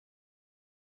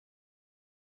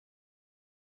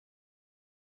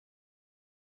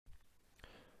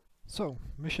So,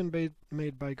 mission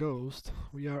made by Ghost.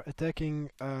 We are attacking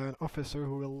an officer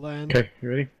who will land Okay, you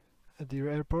ready? at the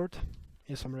airport.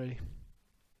 Yes, I'm ready.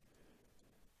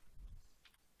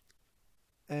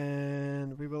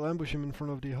 And we will ambush him in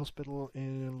front of the hospital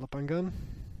in Lapangan.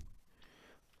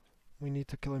 We need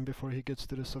to kill him before he gets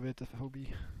to the Soviet FOB.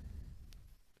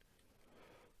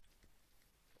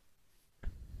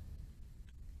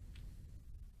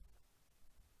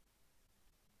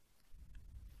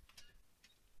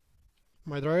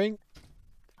 Am I driving?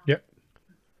 Yep.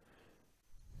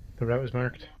 The route is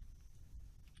marked.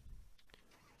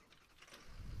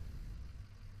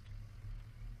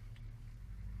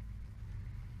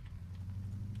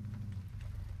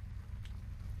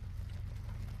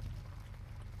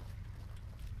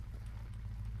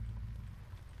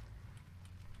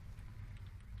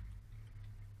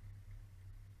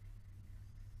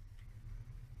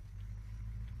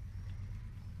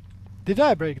 Did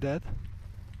I break that?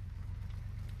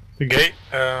 The gate?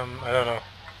 I don't know.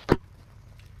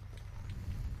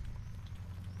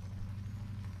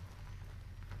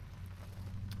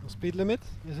 Speed limit,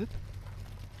 is it?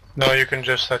 No, you can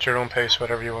just set your own pace,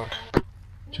 whatever you want.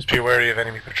 Just be wary of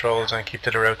enemy patrols and keep to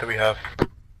the route that we have.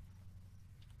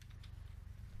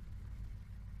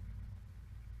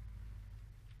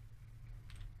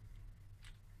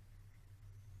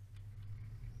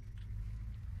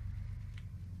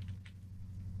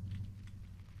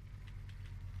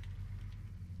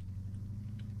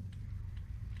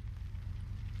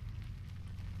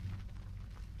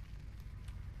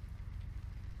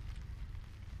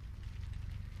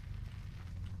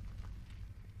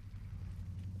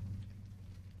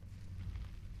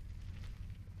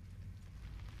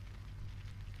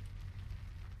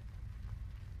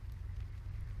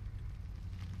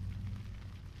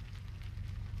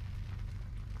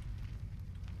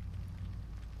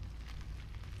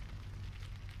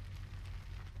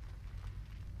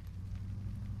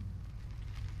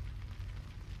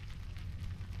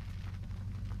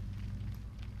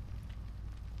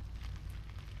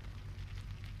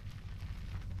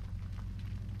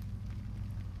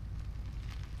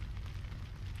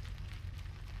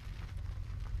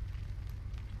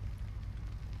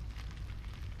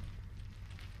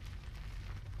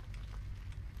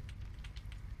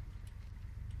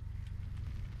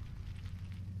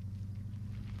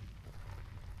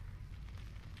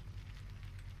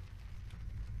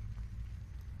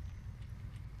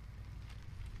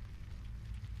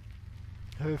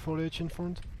 Heavy foliage in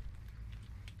front.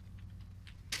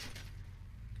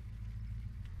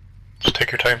 Just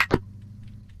take your time.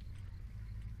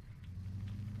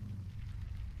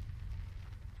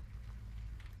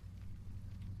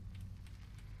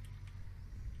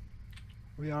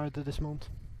 We are at the dismount.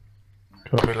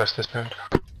 Copy, let's dismount.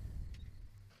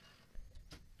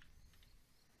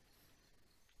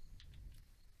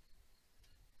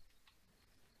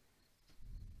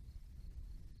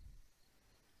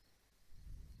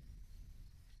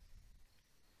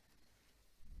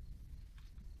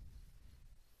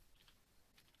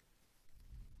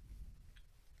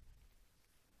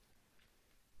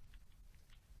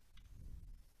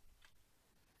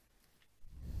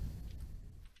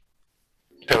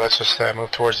 Okay, let's just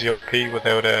move towards the OP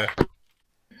without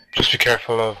just be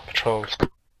careful of patrols.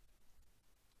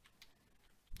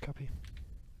 Copy.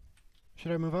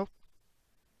 Should I move out?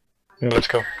 Yeah, let's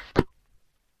go.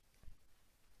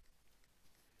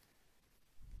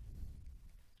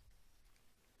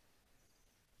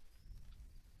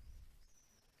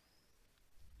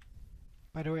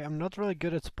 By the way, I'm not really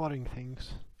good at spotting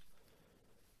things.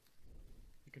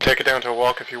 You can take it down to a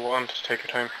walk if you want, take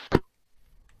your time.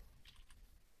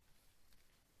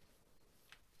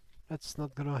 That's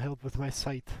not gonna help with my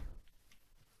sight.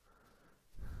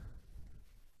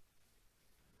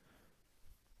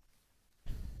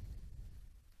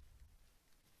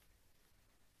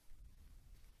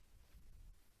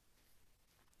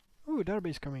 Ooh,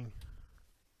 Darby's coming.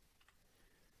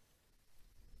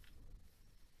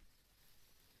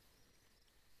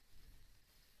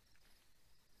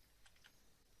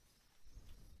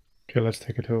 Okay, let's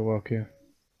take it to a walk, yeah.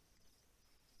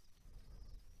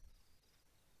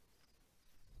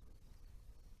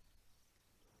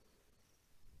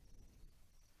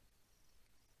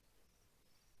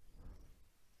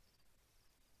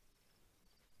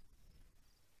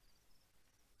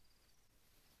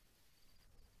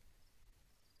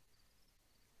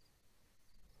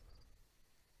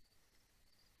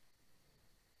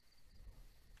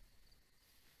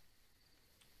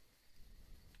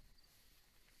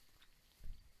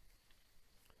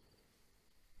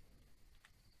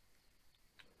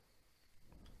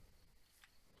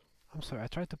 I'm sorry, I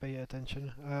tried to pay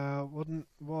attention.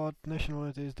 What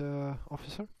nationality is the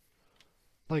officer?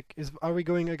 Like, are we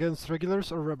going against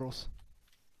regulars or rebels?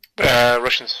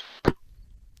 Russians.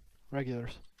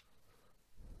 Regulars.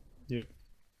 Yeah.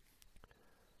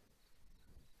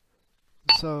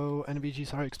 So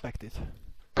NVGs are expected.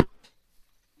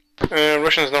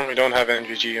 Russians normally don't have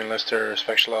NVG unless they're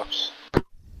special ops.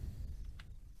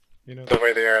 You know, The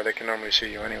way they are, they can normally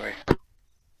see you anyway.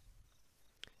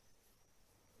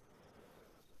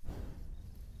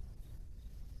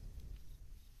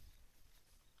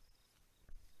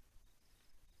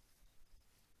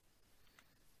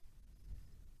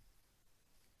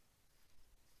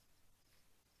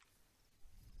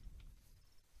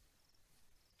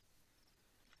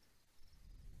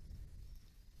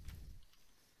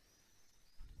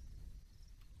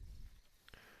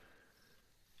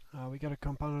 We got a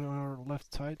compound on our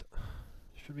left side.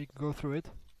 Should we go through it?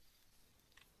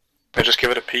 I just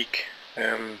give it a peek.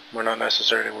 We're not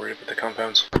necessarily worried about the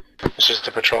compounds. It's just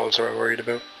the patrols that we're worried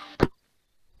about.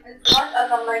 It's not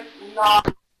as I'm like,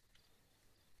 not.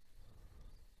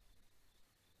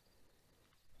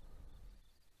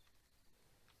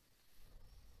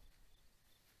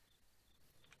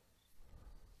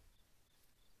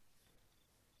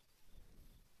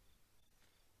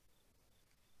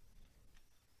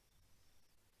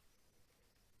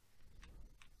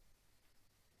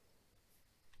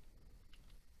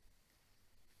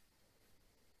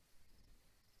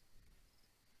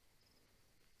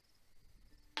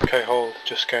 Okay, hold.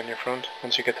 Just scan your front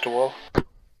once you get to the wall.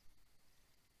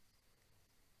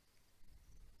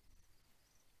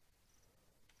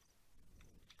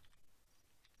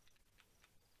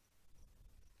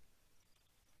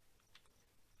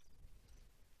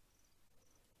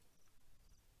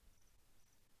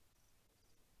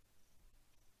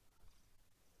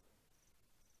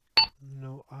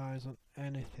 No eyes on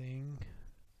anything.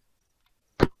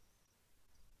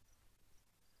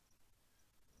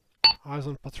 Eyes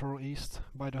on patrol east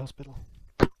by the hospital.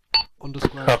 On the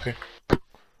square. Copy.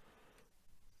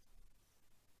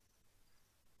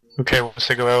 Okay, once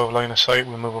they go out of line of sight,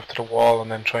 we'll move up to the wall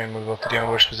and then try and move up to the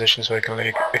ambush position so I can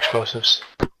lay explosives.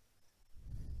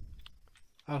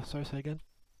 Oh, sorry, say again.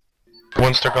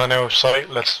 Once they're gone out of sight,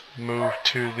 let's move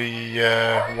to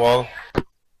the wall.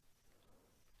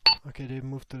 Okay, they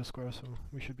moved to the square, so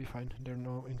we should be fine. They're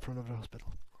now in front of the hospital.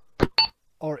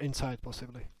 Or inside,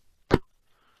 possibly.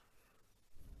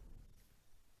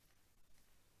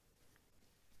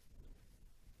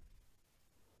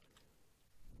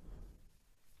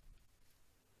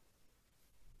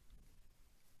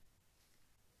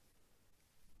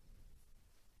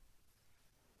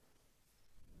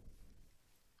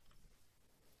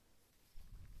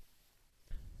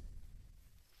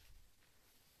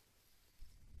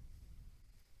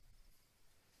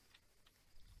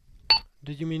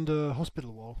 Did you mean the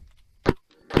hospital wall?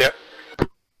 Yep.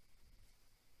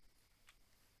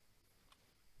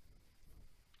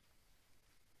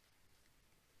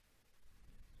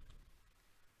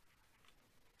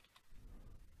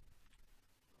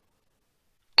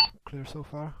 Clear so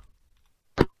far?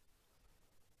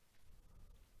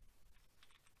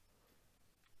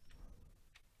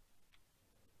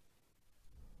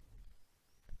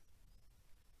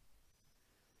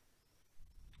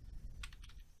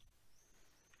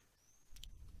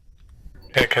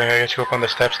 Yeah, can I get you up on the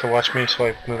steps to watch me so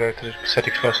I move out to set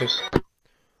explosives?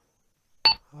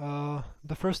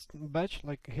 The first batch,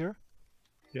 like here?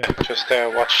 yeah. Just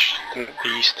watch the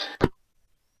east.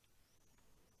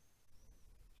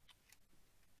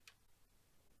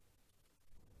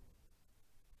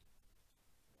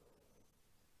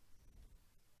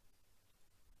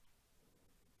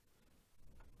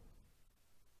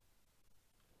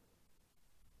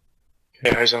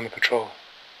 Okay, eyes on the patrol.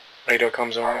 Radio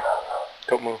comes on.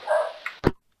 Don't move.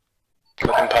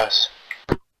 Let them pass.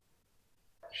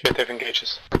 Shit, they've engaged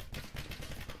us.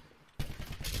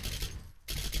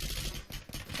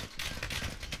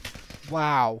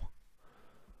 Wow.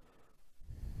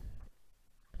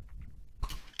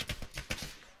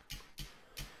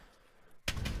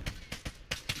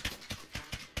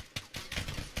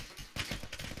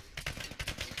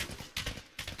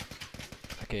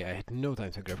 Okay, I had no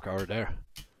time to grab cover there.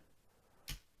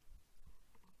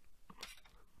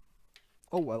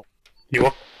 Oh well. You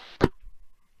up?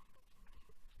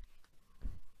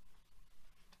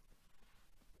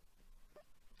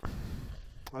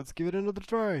 Let's give it another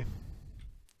try.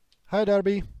 Hi,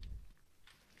 Darby.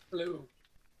 Hello.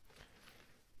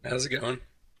 How's it going?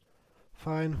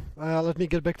 Fine. Let me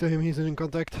get back to him. He's in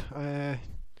contact.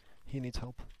 He needs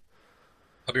help.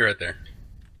 I'll be right there.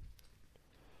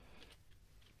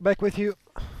 Back with you.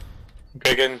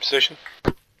 Okay, get in position.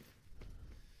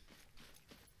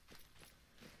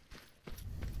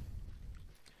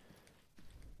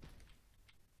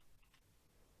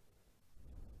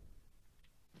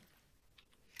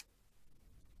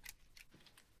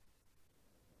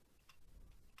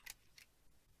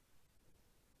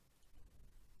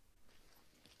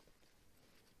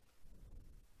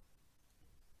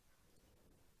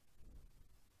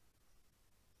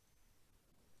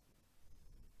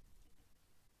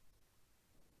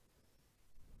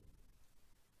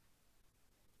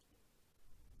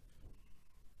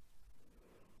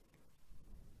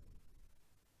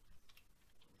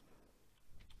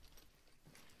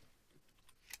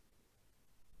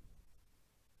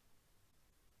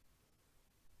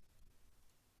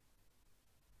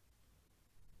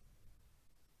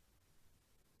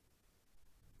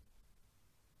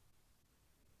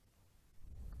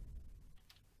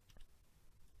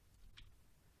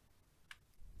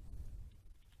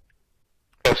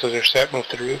 Boxes are set, move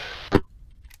to the roof.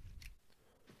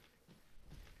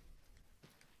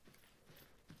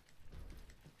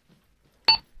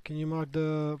 Can you mark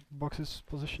the box's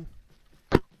position?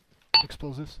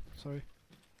 Explosives, sorry.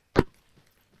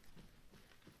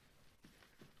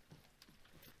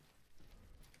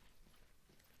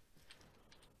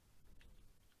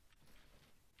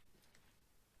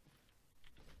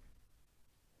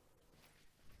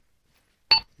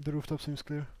 The rooftop seems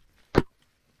clear.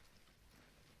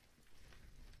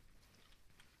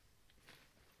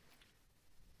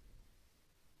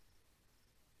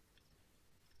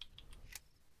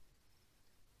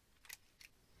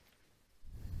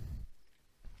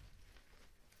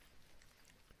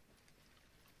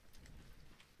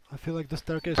 I feel like the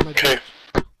staircase might Okay.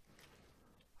 be...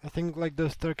 I think like the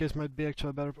staircase might be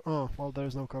actually better... Oh, well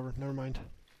there's no cover, never mind.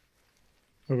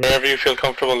 Wherever you feel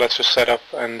comfortable, let's just set up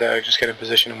and just get in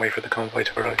position and wait for the convoy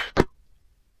to arrive.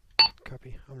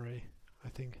 Copy, I'm ready, I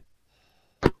think.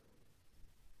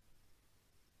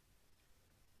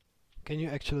 Can you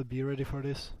actually be ready for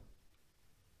this?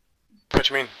 What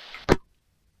do you mean?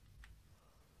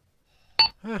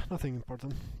 Nothing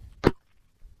important.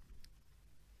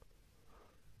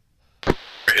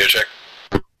 Radio check.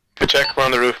 Good check, we're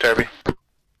on the roof, Derby.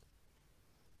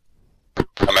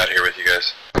 I'm out here with you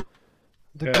guys.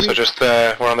 The, Yeah, green, So just,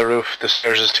 we're on the roof, the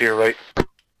stairs is to your right.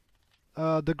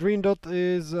 the green dot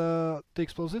is the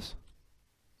explosives?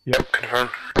 Confirm.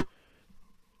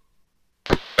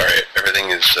 Alright, everything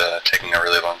is taking a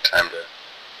really long time to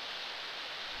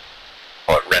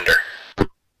render.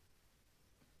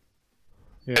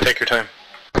 Yeah. Take your time.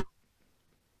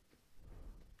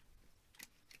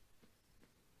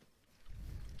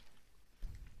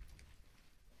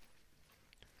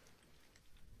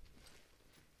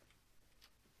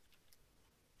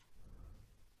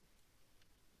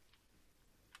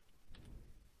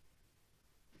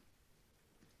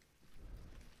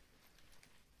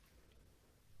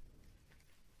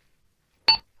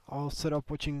 I'll set up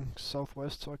watching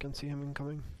southwest so I can see him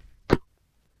incoming.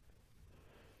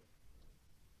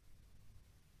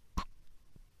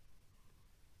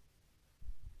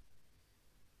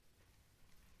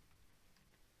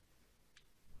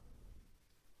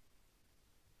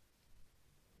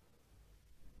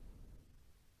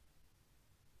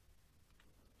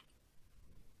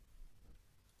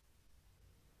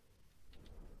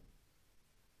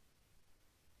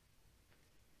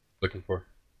 Looking for?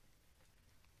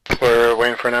 We're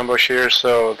waiting for an ambush here,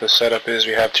 so the setup is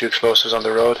we have 2 explosives on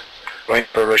the road. Waiting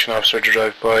for a Russian officer to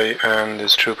drive by and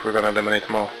his troop, we're going to eliminate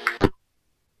them all.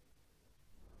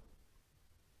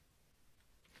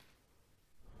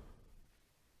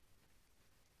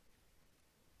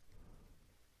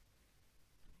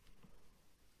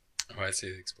 Oh, I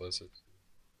see the explosives.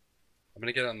 I'm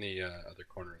gonna get on the other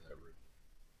corner of that roof.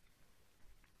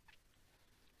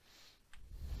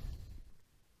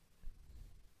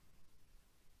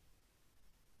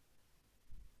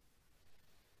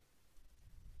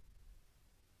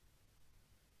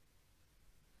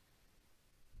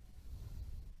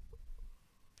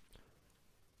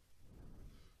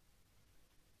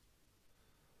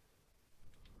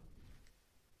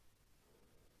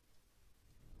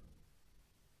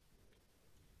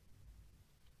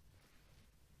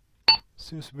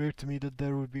 Seems weird to me that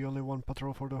there would be only one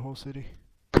patrol for the whole city.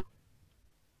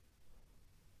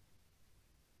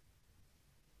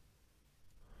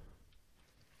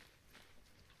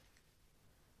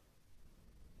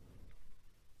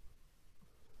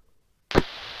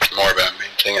 More about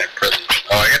maintaining a presence.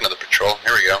 Oh, I got another patrol.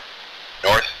 Here we go.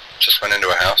 North. Just went into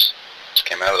a house. Just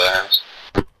came out of the house.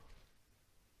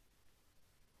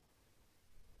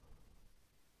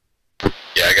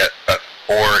 Yeah, I got about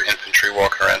 4 infantry infantry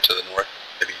walking around to the north,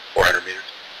 maybe 400 meters.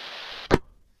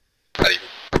 Not even.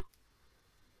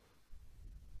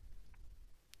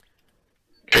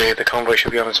 Okay, the convoy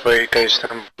should be on its way, guys,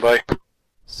 stand by.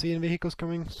 Seeing vehicles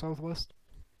coming southwest.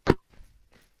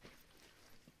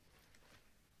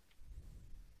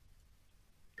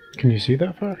 Can you see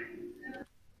that far?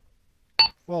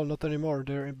 Well, not anymore,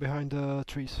 they're behind the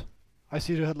trees. I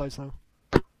see the headlights now.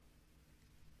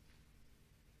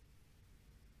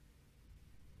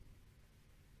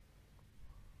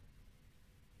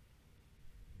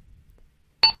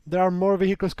 There are more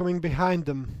vehicles coming behind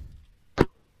them.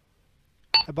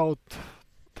 About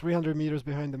 300 meters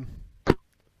behind them.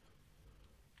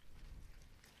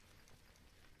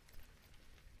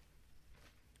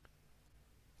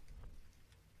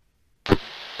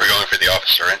 We're going for the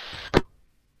officer in.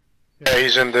 Yeah,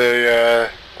 he's in the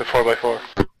 4x4.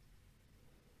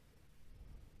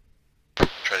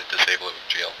 Try to disable it with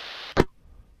GL.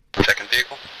 Second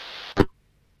vehicle.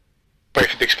 Wait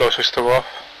for the explosives to go off.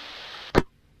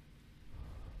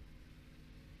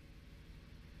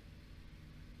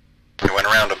 It went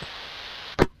around him.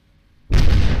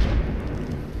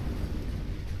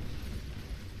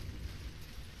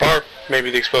 Or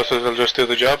maybe the explosives will just do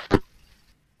the job.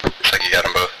 Looks like you got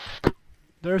them both.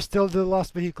 There's still the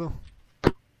last vehicle.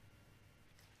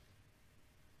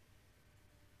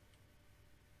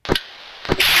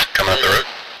 Coming up the road.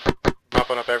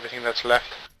 Mopping up everything that's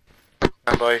left.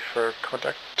 Stand by for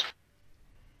contact.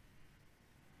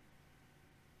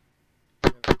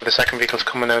 The second vehicle's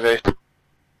coming now, guys.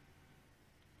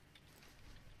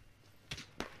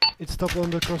 It stopped on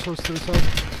the crossroads to the south.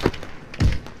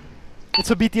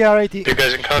 It's a BTR 80. You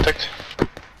guys in contact?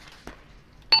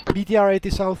 BTR 80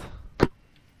 south. So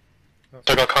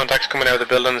I got contacts coming out of the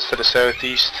buildings to the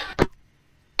southeast.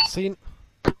 Seen.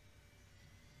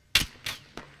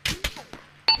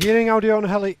 Hearing audio on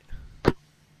heli.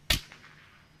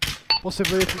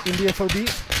 Possibly in the FOB.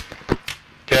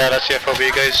 Yeah, that's the FOB,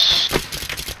 guys.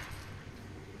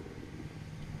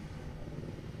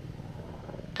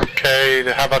 Okay,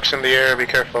 the Havoc's in the air, be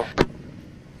careful.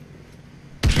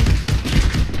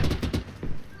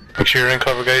 Make sure you're in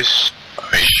cover, guys. Oh,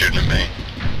 he's shooting at me.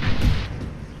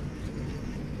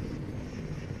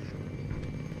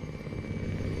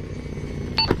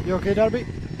 You okay, Darby?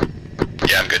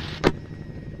 Yeah, I'm good.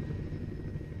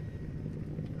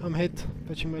 I'm hit,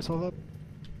 patching myself up.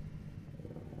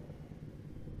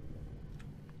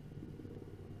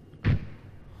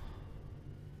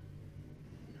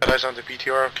 Eyes on the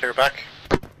BTR, clear back.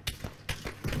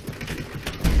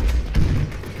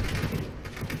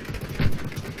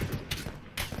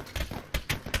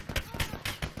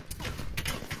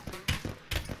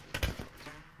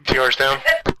 BTR's down.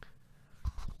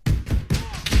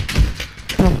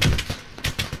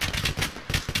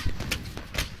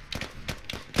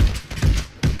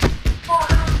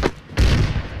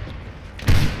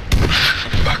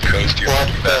 Fuck goes to you. What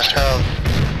the hell?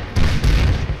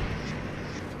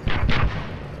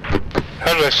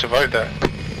 How did I survive that?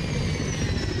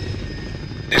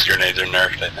 These grenades are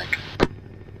nerfed, I think.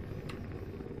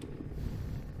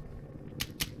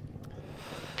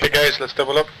 Okay guys, let's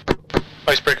double up.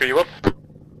 Icebreaker, you up?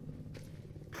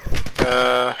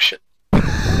 Shit.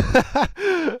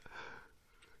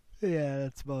 Yeah,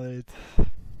 that's about it.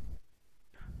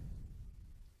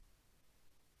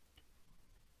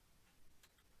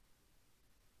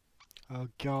 Oh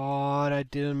god, I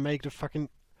didn't make the fucking...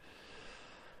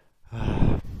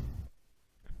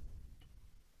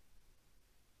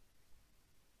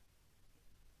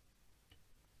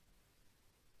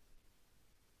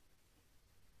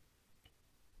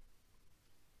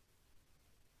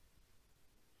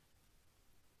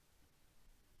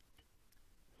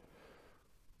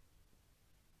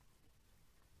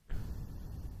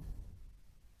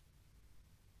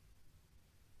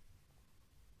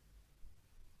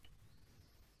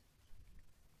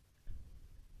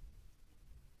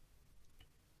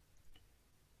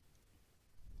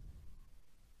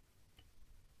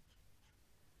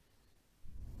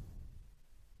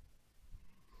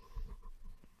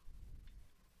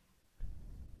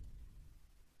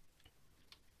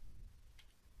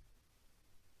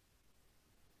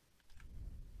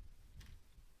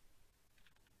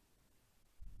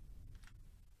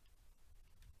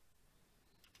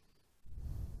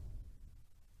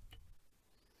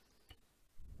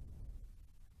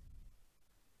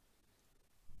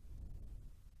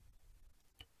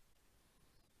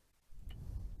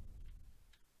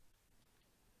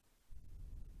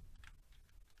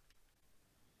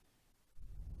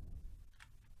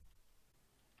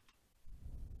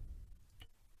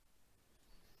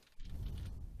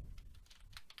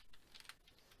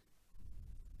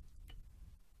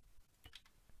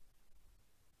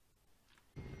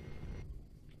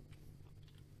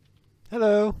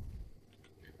 Hello.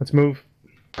 Let's move.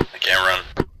 I can't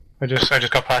run. I just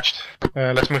got patched.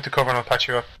 Let's move to cover and I'll patch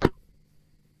you up.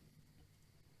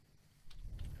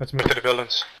 Let's move to the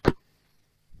buildings.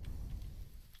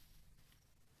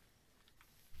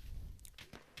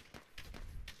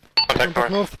 Contact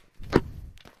north. North.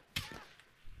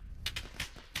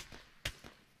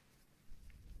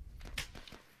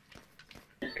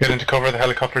 Get into cover, the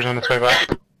helicopter's on its way back.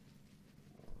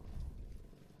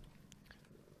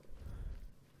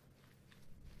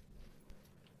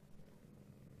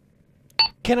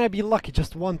 Can I be lucky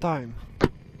just one time?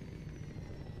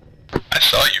 I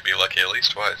saw you be lucky at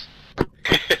least twice.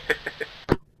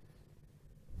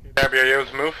 Darby, are you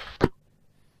able to move?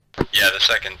 Yeah, the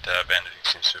second bandit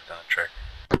seems to have done a trick.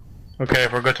 Okay,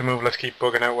 if we're good to move, let's keep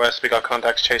bugging out west. We got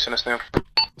contacts chasing us now.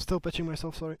 Still pitching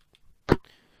myself, sorry.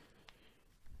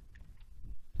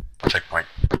 Checkpoint.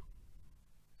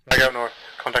 Back out north.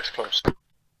 Contacts close.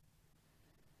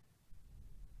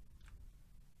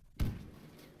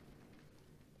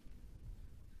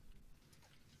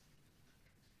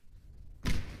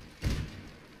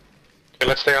 Okay,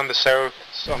 let's stay on the south,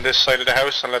 on this side of the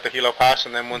house, and let the helo pass,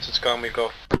 and then once it's gone, we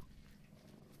go.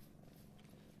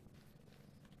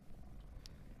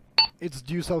 It's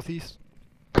due southeast.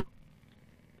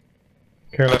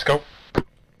 Okay, let's go.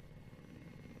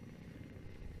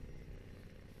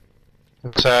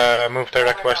 Let's move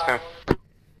direct west now.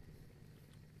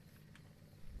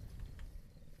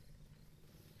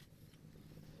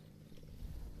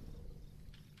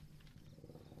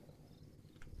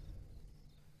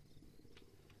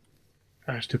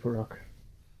 Ah, stupid rock.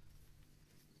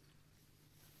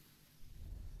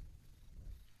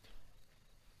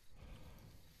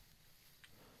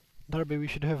 Darby, we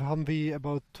should have Humvee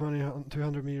about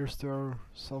 200 meters to our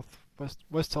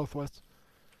west-southwest.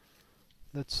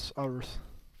 That's ours.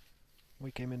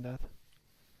 We came in that.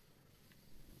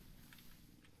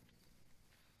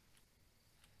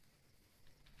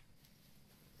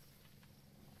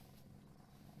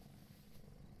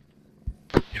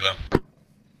 Helo.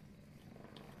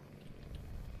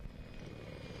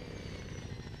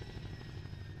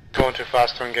 Going too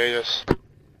fast to engage us.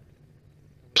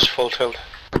 Just full tilt.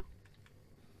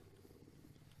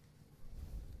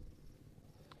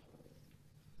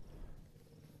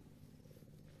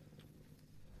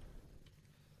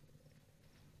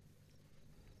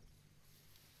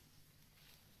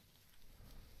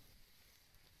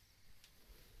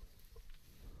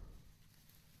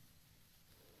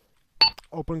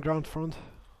 Open ground front.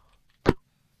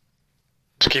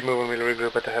 Just keep moving, we'll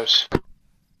regroup at the house.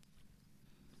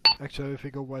 Actually, if we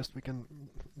go west, we can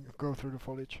go through the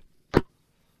foliage.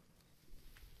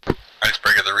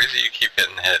 Icebreaker, the reason you keep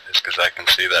getting hit is because I can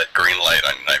see that green light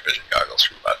on your night vision goggles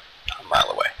from about a mile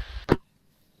away.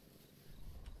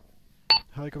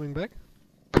 How are you coming back?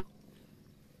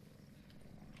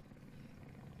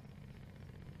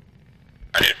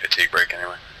 I need a fatigue break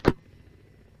anyway.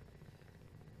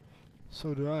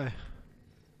 So do I.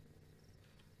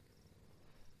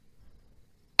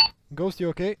 Ghost, you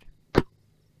okay?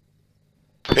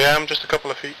 Yeah, I'm just a couple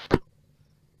of feet.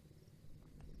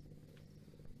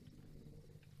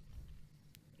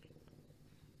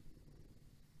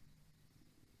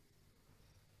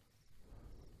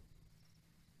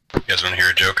 You guys want to hear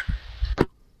a joke?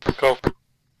 Go.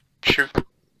 Shoot.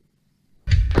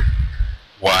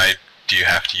 Why do you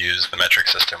have to use the metric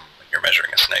system when you're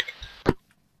measuring a snake?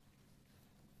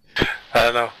 I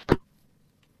don't know.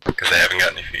 Because they haven't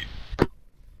got any feet.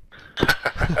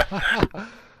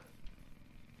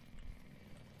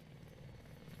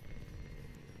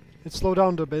 It slowed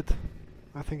down a bit.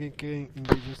 I think it can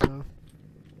engages now.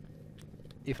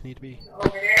 If need be.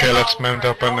 Okay, let's mount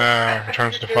up and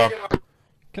return to the fob.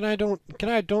 Can I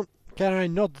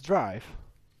not drive?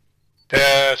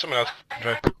 Yeah, someone else can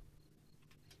drive.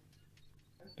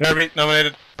 Derby,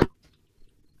 nominated.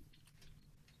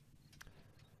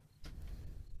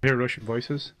 Hear Russian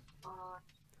voices?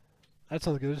 That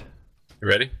sounds good. You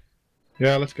ready?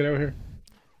 Yeah, let's get out here.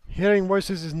 Hearing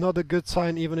voices is not a good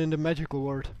sign even in the magical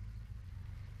world.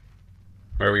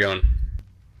 Where are we going?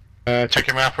 Check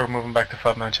your map, we're moving back to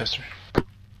Fob Manchester.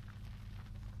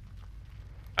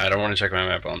 I don't want to check my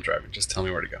map while I'm driving. Just tell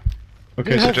me where to go.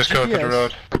 Okay, You so have Just go to the GPS.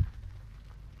 road.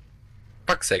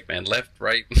 Fuck's sake, man. Left,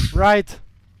 right. Right!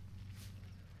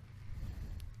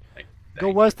 Go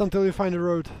Dang. west until you find the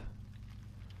road.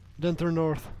 Then turn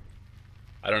north.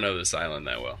 I don't know this island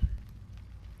that well.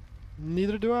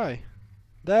 Neither do I.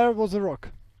 There was a rock.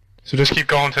 So just keep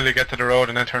going till you get to the road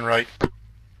and then turn right. I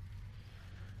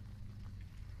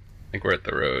think we're at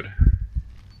the road.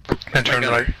 Then turn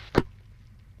gun. right.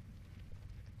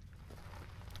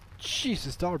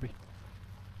 Jesus, Darby.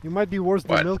 You might be worse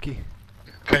than What? Milky.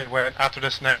 Okay, well, after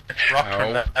this next rock,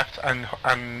 turn How left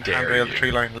and dare handrail the you.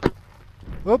 tree line.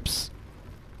 Oops.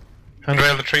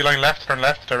 Handrail the tree line left, turn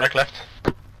left, direct left.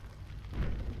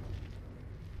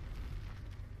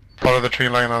 Follow the tree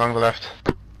line along the left.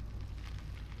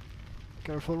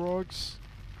 Careful, rocks.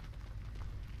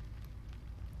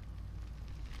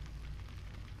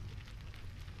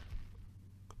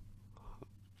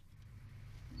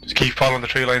 Just keep following the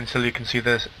tree line until you can see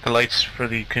the lights for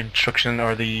the construction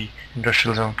or the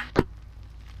industrial zone.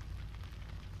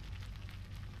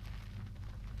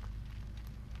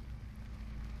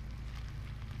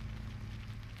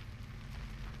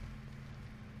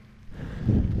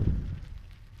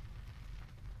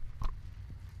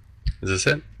 Is this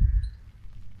it?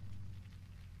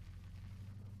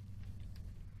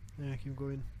 Yeah, keep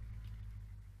going.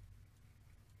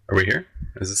 Are we here?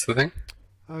 Is this the thing?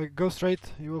 Go straight,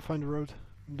 you will find the road.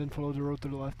 And then follow the road to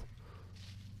the left.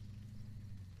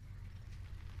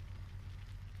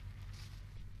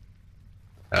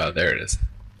 Oh, there it is.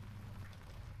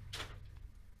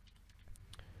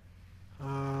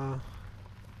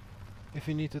 If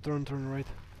you need to turn right.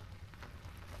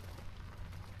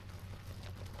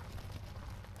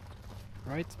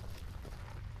 Right.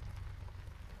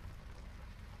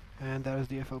 And that is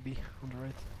the FOB on the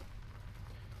right.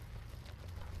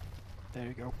 There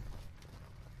you go.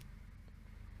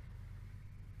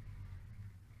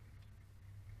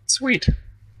 Sweet.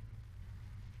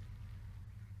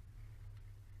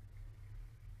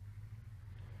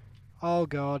 Oh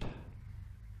god.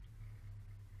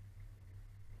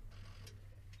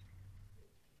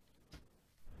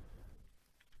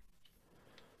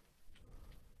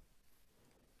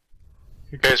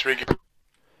 You guys rig.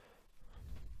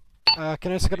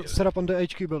 Can I set up on the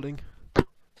HQ building?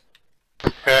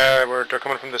 They're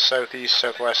coming from the southeast,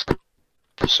 southwest.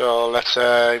 So let's,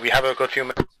 we have a good few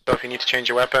minutes, so if you need to change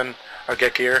your weapon or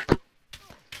get gear,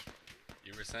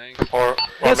 You were saying? or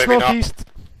That's maybe not. northeast!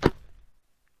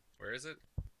 Where is it?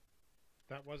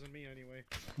 That wasn't me anyway.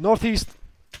 Northeast!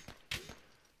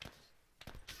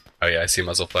 Oh yeah, I see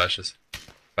muzzle flashes.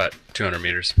 About 200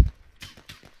 meters.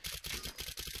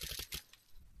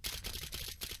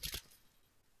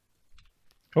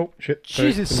 Oh shit!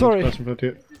 Jesus, didn't sorry. cross in front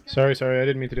of you. Sorry, I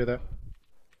didn't mean to do that.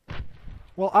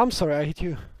 Well, I'm sorry, I hit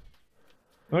you.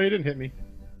 No, you didn't hit me.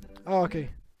 Oh, okay.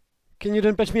 Can you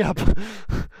then patch me up?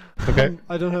 Okay.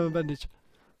 I don't have a bandage.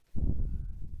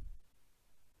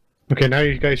 Okay, now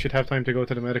you guys should have time to go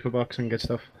to the medical box and get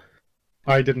stuff.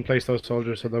 I didn't place those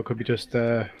soldiers, so they could be just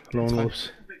lone fine.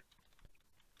 wolves.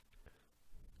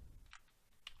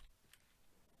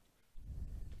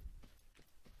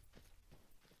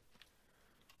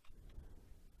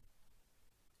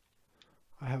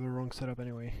 I have a wrong setup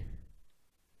anyway.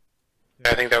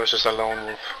 I think that was just a lone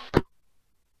wolf.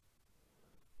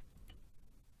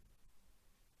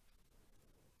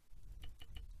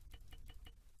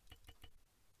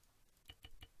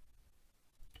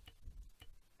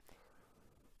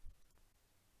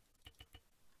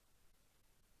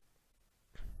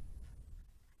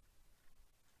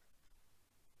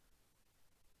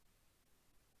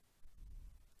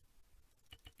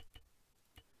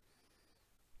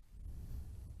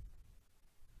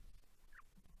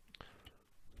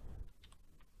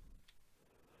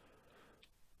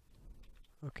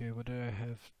 Okay, what do I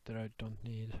have that I don't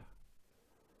need?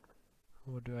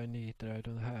 What do I need that I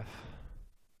don't have?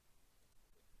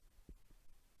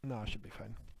 No, I should be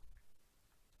fine.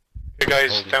 Hey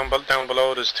guys, down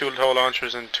below there's 2 tow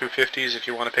launchers and 2 50s. If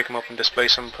you want to pick them up and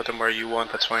displace them, put them where you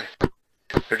want, that's fine.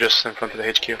 They're just in front of the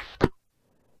HQ.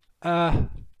 I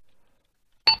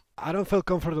don't feel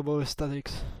comfortable with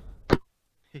statics.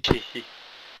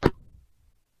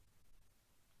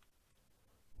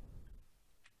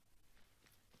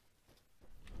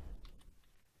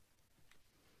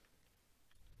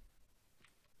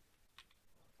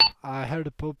 I heard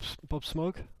the pop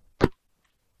smoke.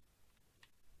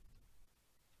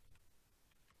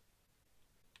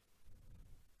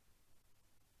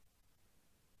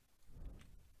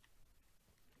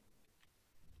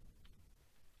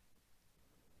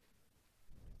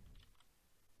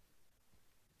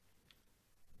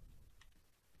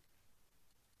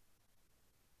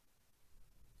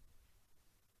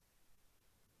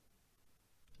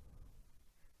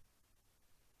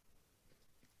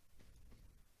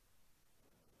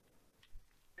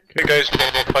 Okay guys,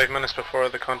 about 5 minutes before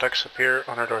the contacts appear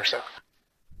on our doorstep.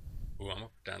 Ooh, I'm gonna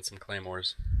put down some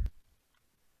claymores.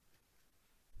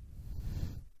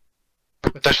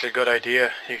 It's actually a good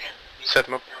idea. You set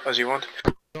them up as you want.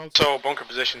 So bunker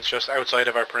positions just outside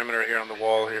of our perimeter here on the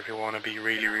wall here if you want to be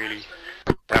really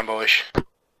Rambo-ish.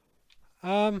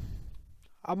 I'm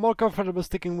more comfortable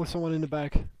sticking with someone in the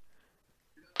back.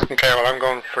 Okay, well I'm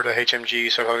going for the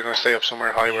HMG, so I'm probably going to stay up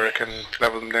somewhere high where I can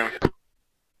level them down.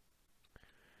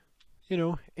 You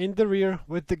know, in the rear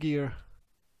with the gear.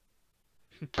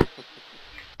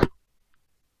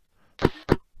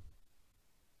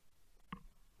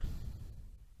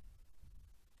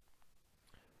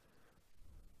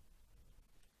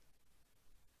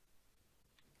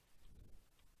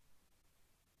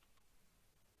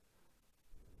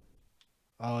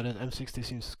 Oh, that M60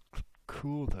 seems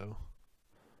cool though.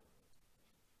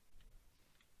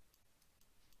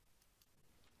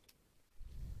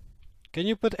 Can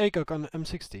you put ACOG on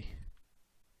M60?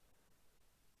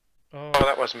 Oh,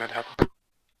 that wasn't meant to happen.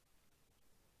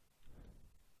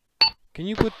 Can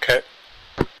you put... Okay.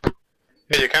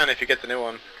 Yeah, you can if you get the new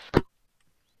one.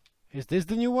 Is this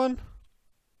the new one?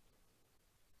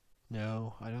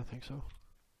 No, I don't think so.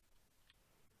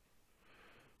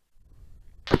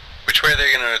 Which way are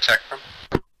they going to attack from?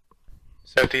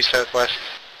 Southeast, southwest.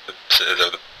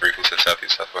 The briefing said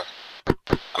southeast, southwest.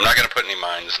 I'm not going to put any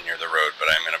mines near the road, but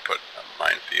I'm going to put a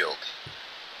minefield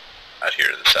out here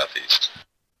to the southeast.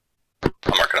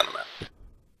 I'll mark it on the map.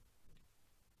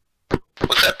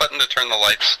 What's that button to turn the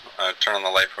lights? Turn on the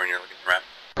light when you're looking at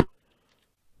the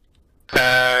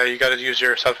map? You gotta use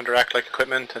your self-interact like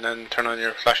equipment and then turn on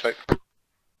your flashlight.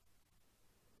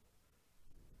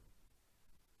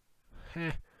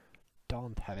 Heh.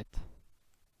 Don't have it.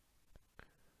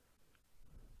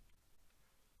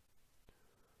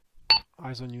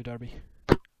 Eyes on you, Darby.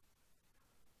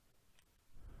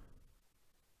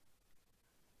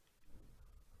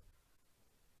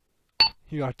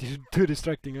 You are too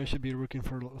distracting. I should be looking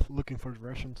for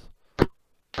Russians. Oh,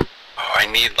 I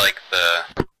need like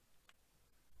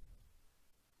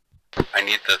I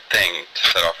need the thing to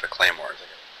set off the claymores.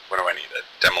 What do I need? A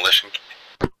demolition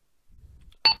key?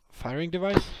 Firing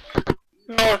device?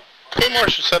 No, Claymore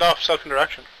should set off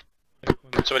self-interaction.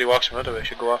 When somebody walks in front of it, it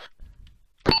should go off.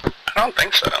 I don't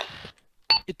think so.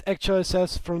 It actually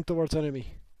says front towards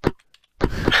enemy.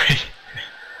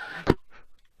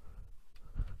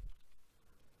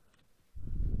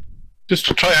 Just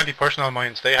try anti-personnel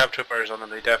mines. They have trippers on them.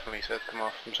 They definitely set them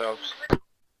off themselves. Oh,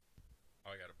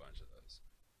 I got a bunch of those.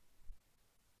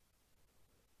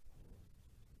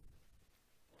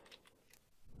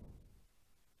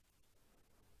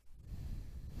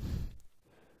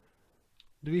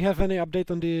 Do we have any update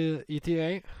on the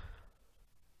ETA?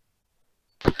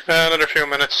 Another few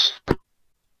minutes.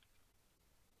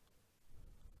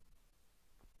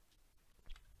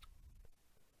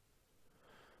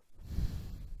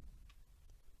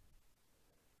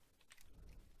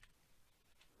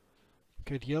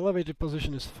 Okay, the elevated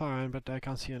position is fine, but I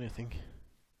can't see anything.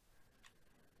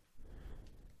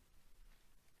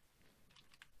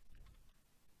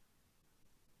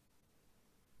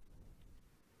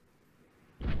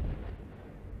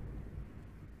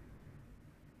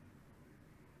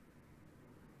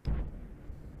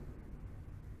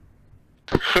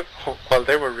 Well,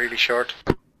 they were really short.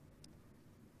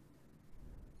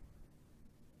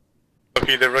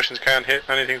 Lucky the Russians can't hit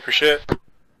anything for shit.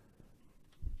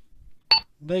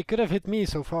 They could have hit me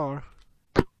so far.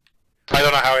 I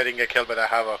don't know how I didn't get killed by that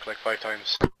Havoc like 5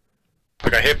 times. I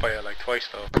got hit by it like twice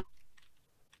though.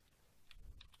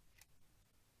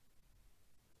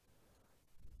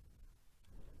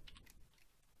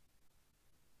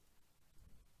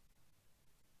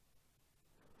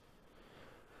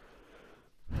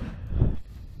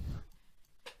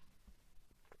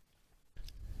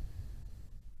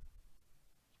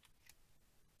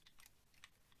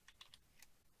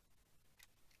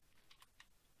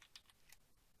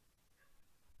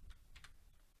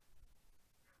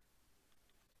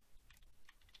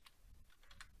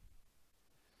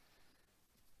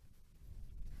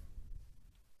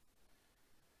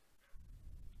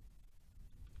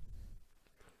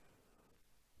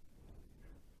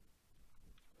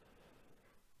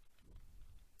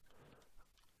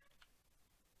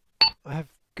 I have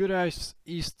good eyes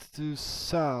east to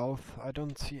south. I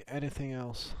don't see anything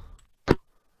else.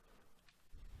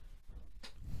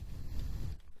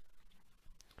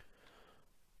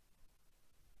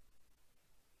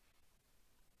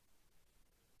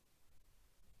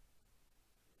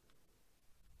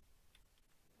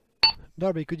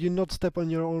 Darby, could you not step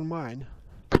on your own mine?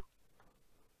 You're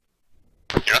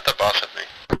not the boss of me.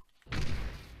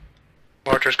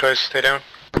 Mortars, guys, stay down.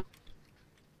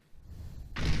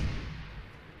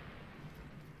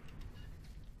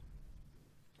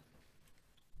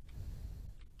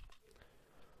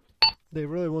 They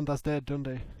really want us dead, don't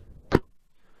they? That's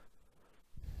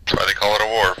why they call it a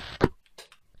war.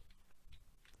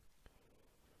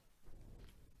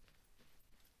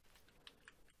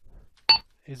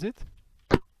 Is it?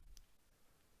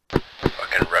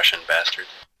 Fucking Russian bastard.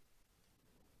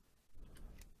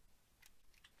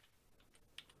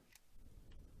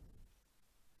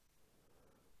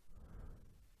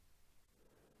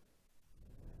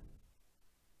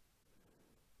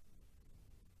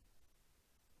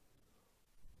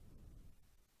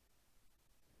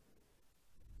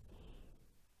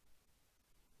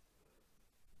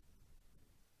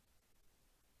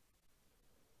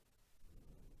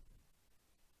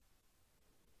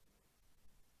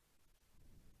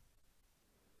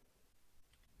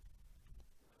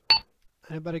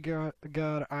 Anybody got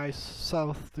eyes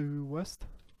south to west?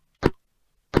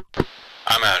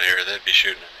 I'm out here, they'd be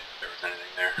shooting at me if there was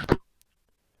anything there.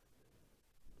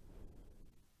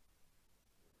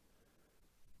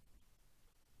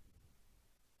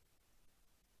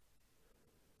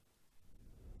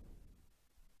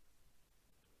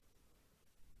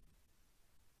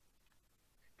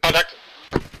 Contact!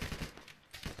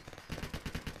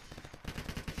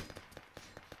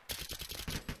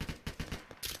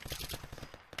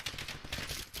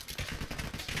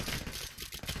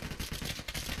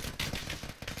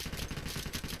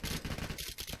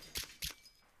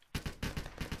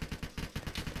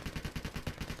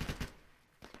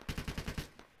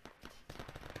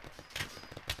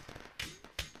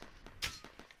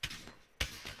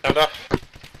 Sound off.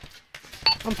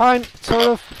 I'm fine, sort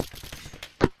of.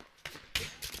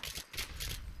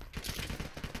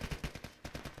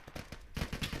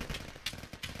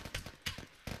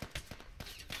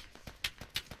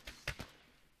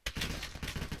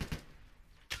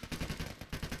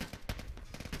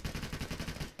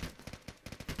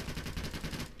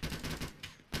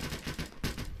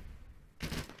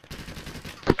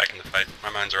 Back in the fight. My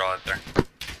mines are all out there.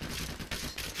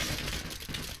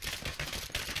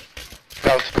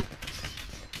 Out.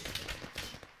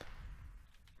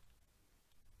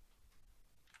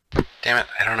 Damn it,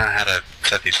 I don't know how to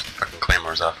set these fucking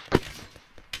claymores off.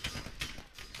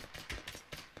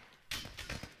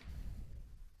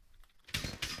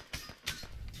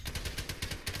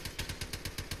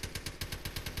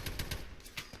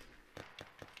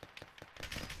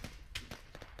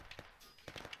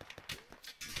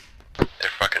 They're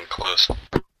fucking close.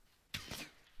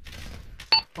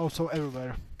 Also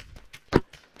everywhere.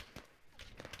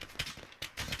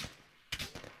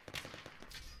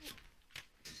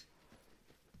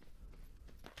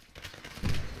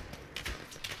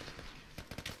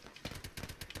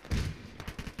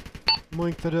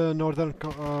 Moving to the northern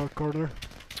corner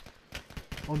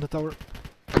on the tower.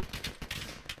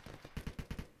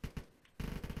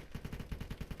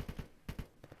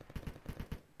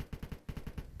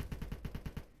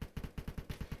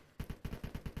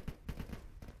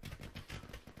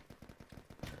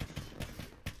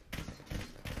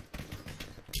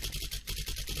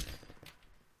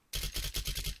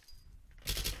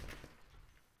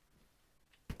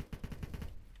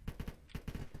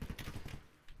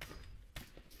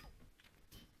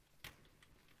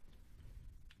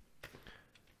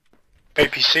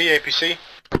 APC.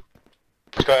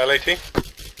 It's got LAT.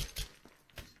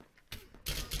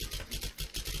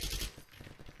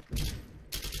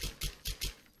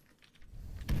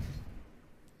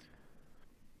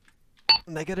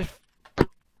 Negative.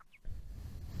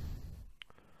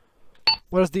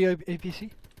 Where's the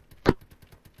APC?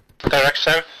 Direct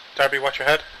south. Darby, watch your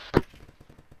head.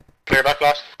 Clear back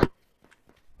last.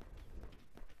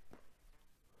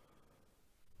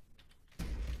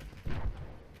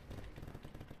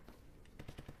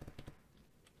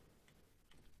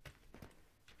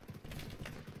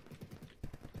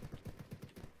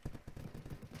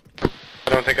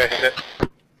 I don't think I hit it.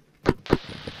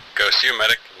 Ghost, you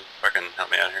medic, can you fucking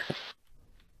help me out here?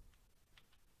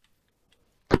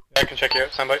 Yeah, I can check you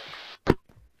out, standby.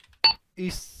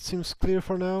 East seems clear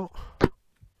for now.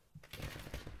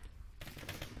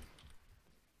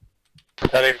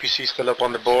 That APC still up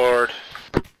on the board.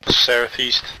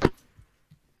 Southeast.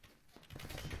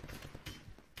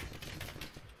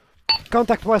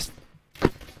 Contact west.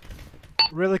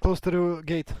 Really close to the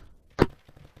gate.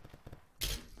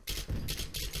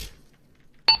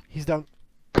 He's down.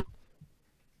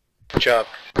 Good job.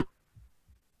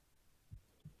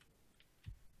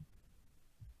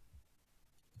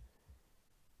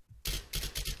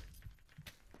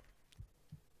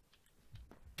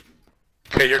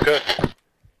 Okay, you're good.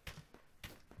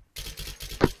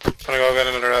 Gonna go get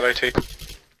another LIT.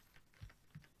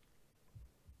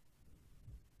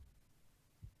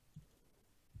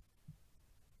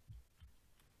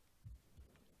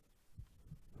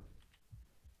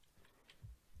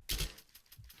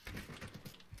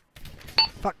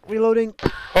 Fuck, reloading.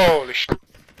 Holy shit.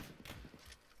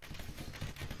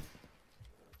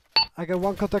 I got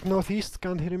one contact northeast,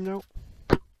 can't hit him now.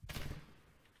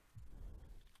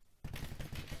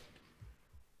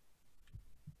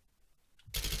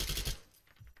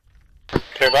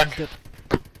 Clear back. He's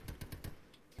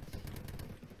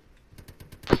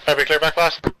dead. Clear back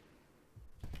last.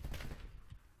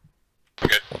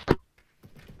 Good.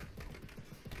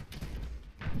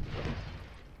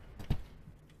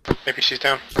 APC's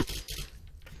down.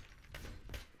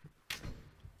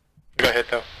 We got hit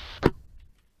though.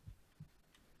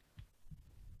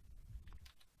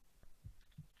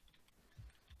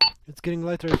 It's getting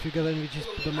lighter. If you got NVGs,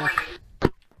 put them off.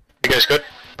 You guys good?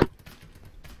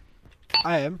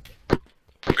 I am. I'm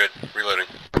good. Reloading.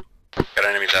 Got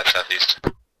enemies at southeast.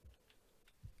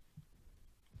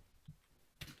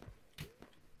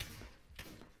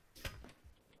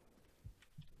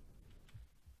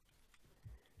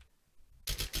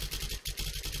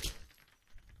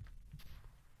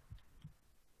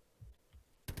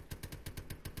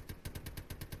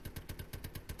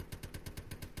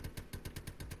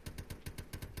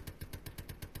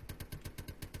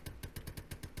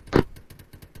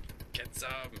 Get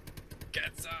some!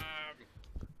 Get some!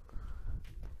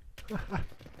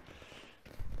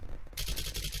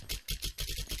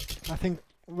 I think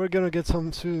we're gonna get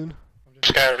some soon.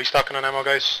 Scar, restocking on ammo,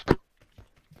 guys.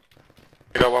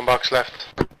 We got one box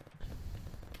left.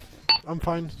 I'm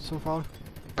fine so far.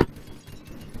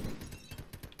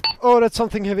 Oh, that's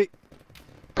something heavy.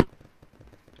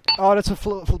 Oh, that's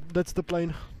that's the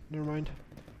plane. Never mind.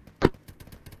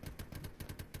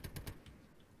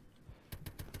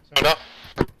 Sound off.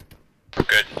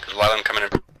 Good. There's a lot of them coming in.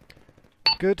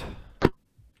 Good. Has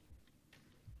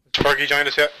Fergie joined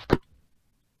us yet?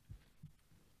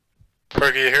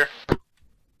 Fergie, you here?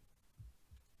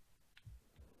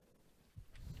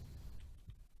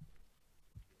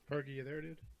 Fergie, you there,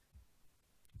 dude?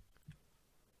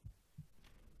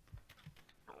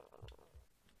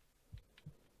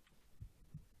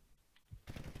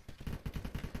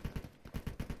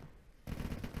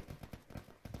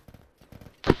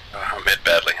 I'm hit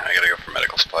badly. I gotta go for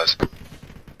medical supplies.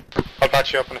 I'll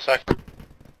patch you up in a sec.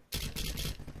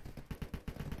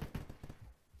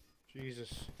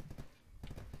 Jesus.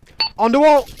 On the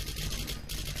wall!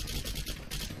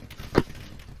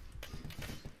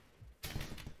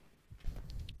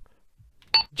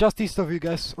 Just east of you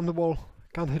guys, on the wall.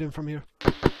 Can't hit him from here.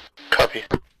 Copy.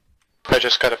 I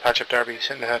just got a patch up Darby, he's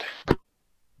in the head.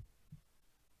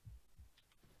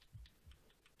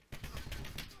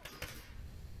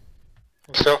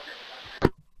 Still?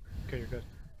 Okay, you're good.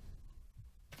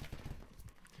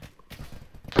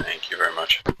 Thank you very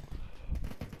much.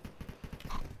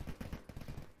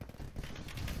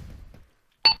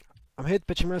 I'm hit,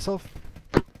 pitching myself.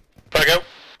 Back out.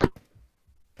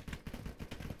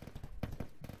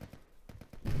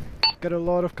 Got a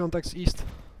lot of contacts east.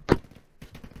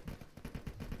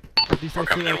 At least We're I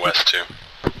coming feel in like west too.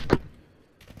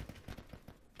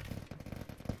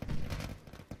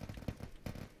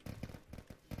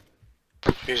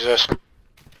 Jesus.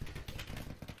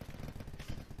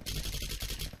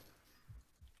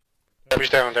 Darby's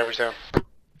down, Darby's down.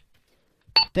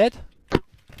 Dead?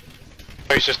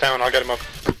 Oh, he's just down, I'll get him up.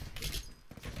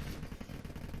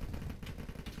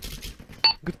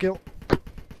 Good kill. I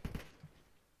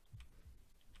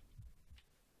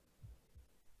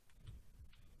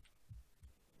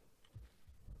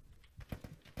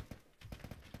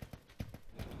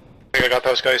think I got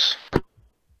those guys.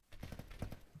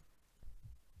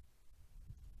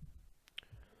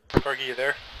 Fergie, you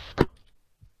there?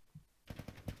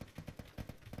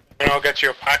 And I'll get you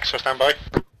a pack, so stand by.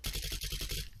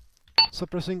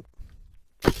 Suppressing.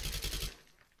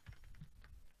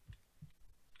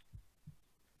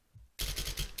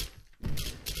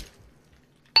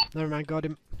 Never mind, got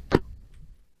him.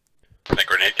 Can I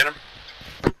grenade get him?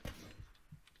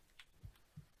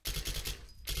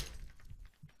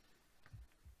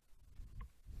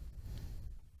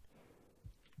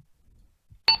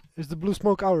 Is the blue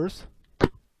smoke ours?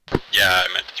 Yeah, I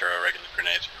meant to throw a regular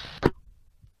grenade.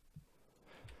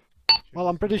 Well,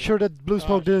 I'm pretty sure that blue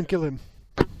smoke didn't kill him.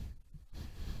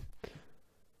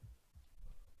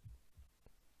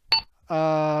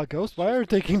 Ghost, why are you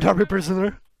taking Darby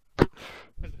prisoner? I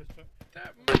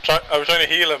was trying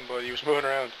to heal him, but he was moving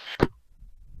around. He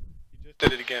just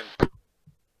did it again.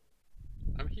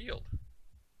 I'm healed.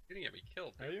 You're gonna get me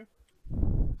killed. Are you?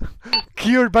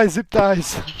 Cured by zip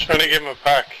ties. Trying to give him a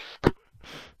pack.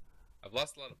 I've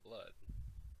lost a lot of blood.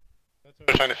 That's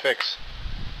We're trying to fix.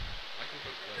 I can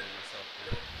put blood in myself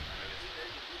too.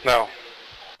 No.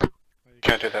 You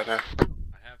can't do that now.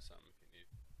 I have some if you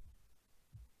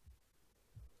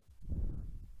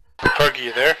need. Fergie,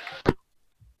 you there?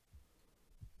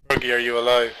 Fergie, are you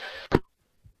alive?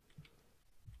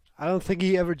 I don't think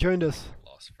he ever joined us.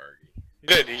 Lost Fergie. He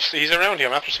did. He's around here.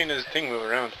 I'm after seeing his thing move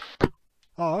around.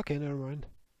 Oh, okay, never mind.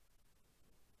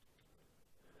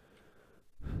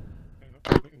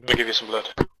 I'll give you some blood.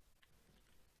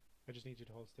 I just need you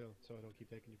to hold still so I don't keep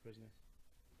taking you prisoner.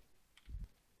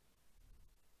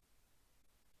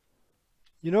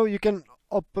 You know, you can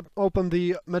open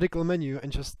the medical menu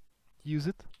and just use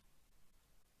it.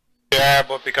 Yeah,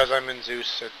 but because I'm in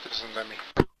Zeus, it doesn't let me.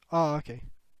 Oh, okay.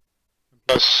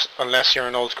 Plus, unless you're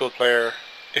an old school player,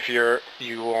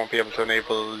 you won't be able to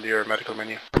enable your medical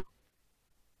menu.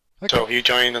 Okay. So if you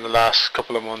joined in the last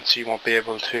couple of months, you won't be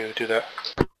able to do that.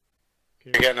 Okay.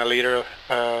 You're getting a liter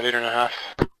and a half.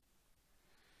 It's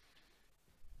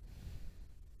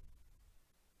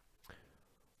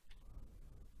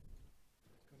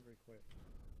gone very quiet.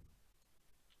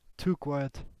 Too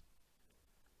quiet.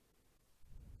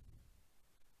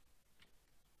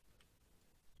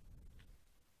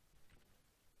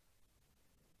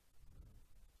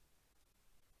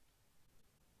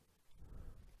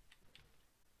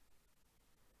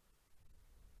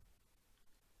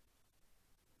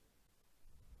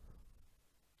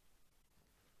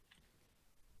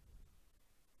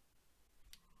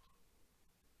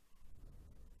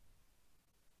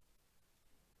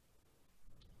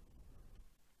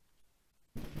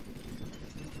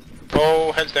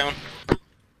 Oh, heads down.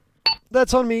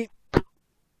 That's on me.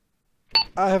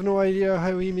 I have no idea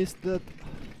how he missed that. Fergie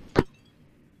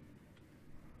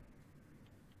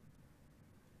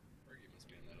must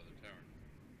be in that other tower.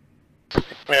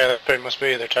 Yeah, that pretty must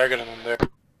be. They're targeting him there.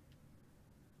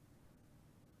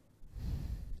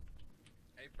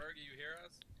 Hey Fergie, you hear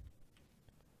us?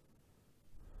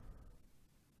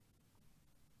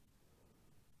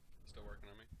 Still working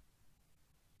on me?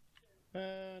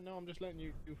 No, I'm just letting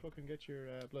you fucking get your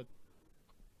blood.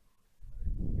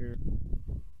 Your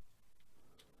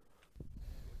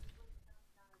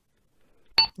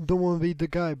Don't want to be the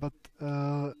guy, but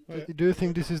yeah. do you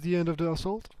think this is the end of the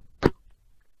assault?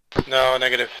 No,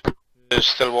 negative. There's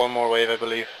still one more wave, I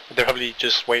believe. They're probably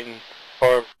just waiting,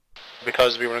 or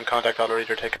because we were in contact already,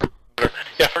 they're taking.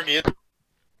 Yeah, Fergie.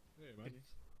 Hey man,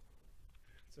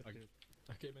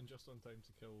 I came in just on time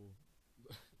to kill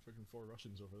freaking 4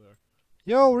 Russians over there.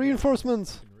 Yo,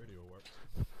 reinforcements! Fucking radio worked.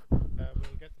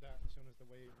 We'll get to that as soon as the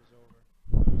wave is over.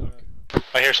 Okay.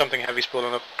 I hear something heavy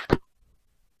spooling up.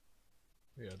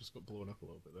 Yeah, I just got blown up a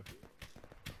little bit there.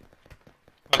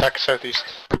 Attack southeast.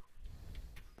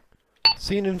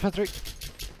 Seen infantry.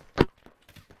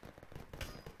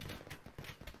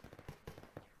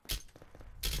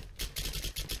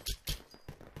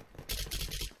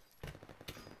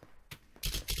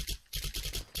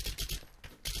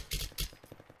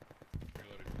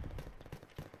 Reloading.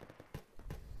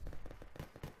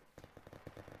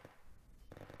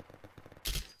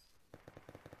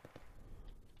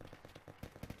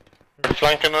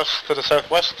 Flanking us to the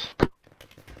southwest.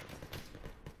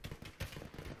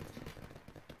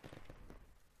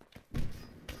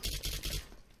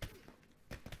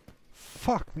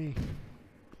 Fuck me.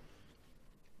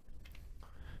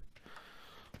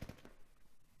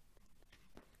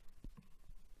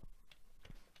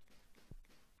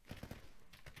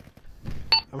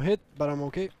 I'm hit, but I'm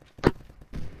okay.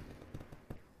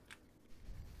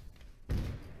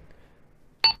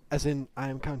 As in, I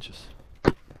am conscious.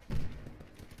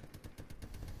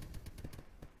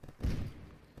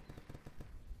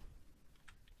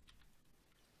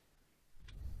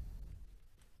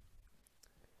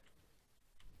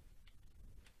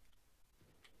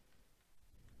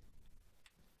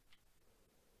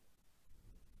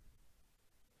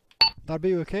 That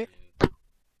be okay?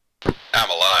 I'm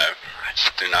alive. I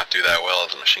just do not do that well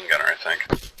as a machine gunner, I think.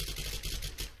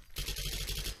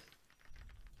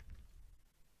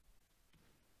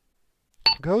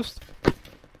 Ghost?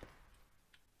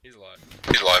 He's alive.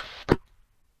 He's alive.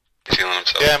 He's healing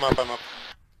himself. Yeah, I'm up.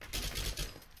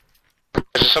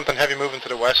 There's something heavy moving to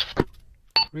the west.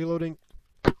 Reloading.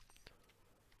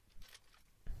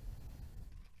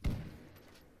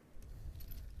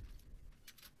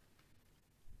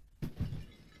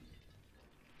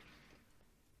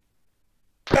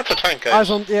 That's a tank, guys. Eyes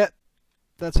on, yeah.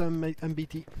 That's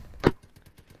MBT.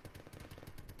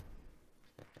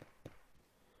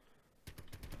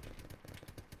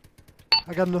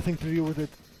 I got nothing to do with it.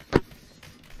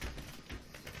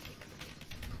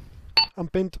 I'm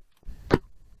pinned.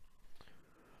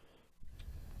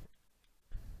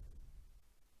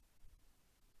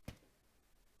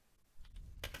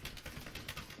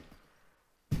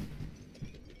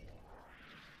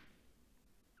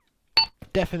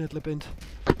 Definitely pinned.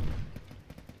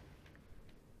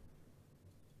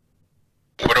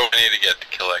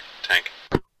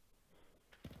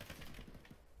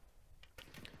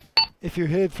 If you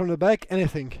hit it from the back,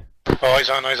 anything. Oh, eyes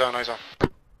on, eyes on, eyes on.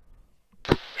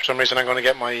 For some reason I'm going to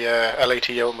get my LAT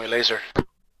out, my laser.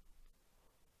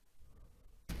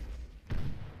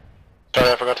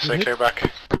 Sorry, I forgot to say clear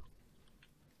back.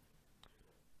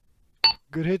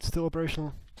 Good hit, still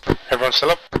operational. Everyone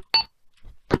still up?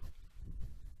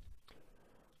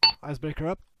 Icebreaker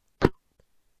up.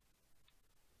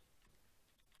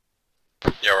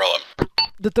 Yeah, we're all up.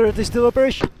 The turret is still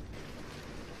operational.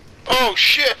 Oh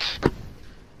shit!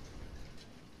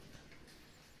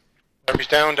 Darby's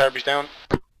down, Darby's down.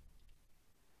 I'm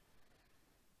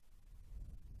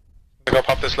gonna go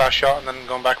pop this last shot and then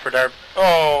going back for Darby.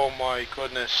 Oh my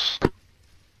goodness.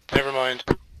 Never mind.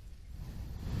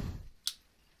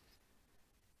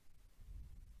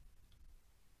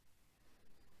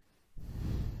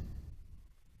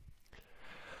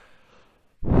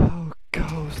 Oh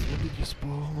ghost, where did you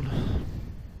spawn?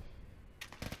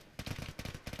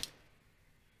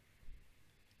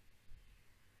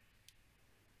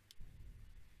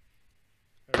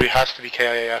 Everybody has to be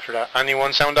KIA after that.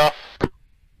 Anyone sound off?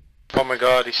 Oh my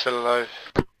god, he's still alive.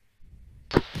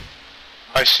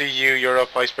 I see you, you're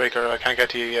up, Icebreaker, I can't get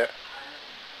to you yet.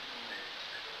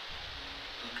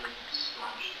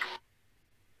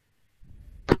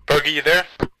 Fergie, you there?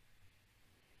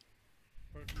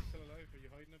 Fergie's still alive, are you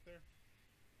hiding up there?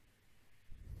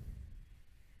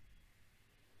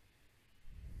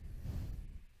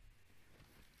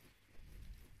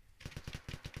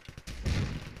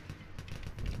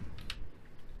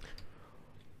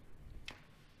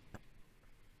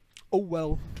 Oh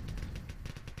well.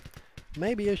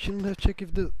 Maybe I shouldn't have checked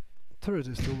if the turret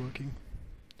is still working.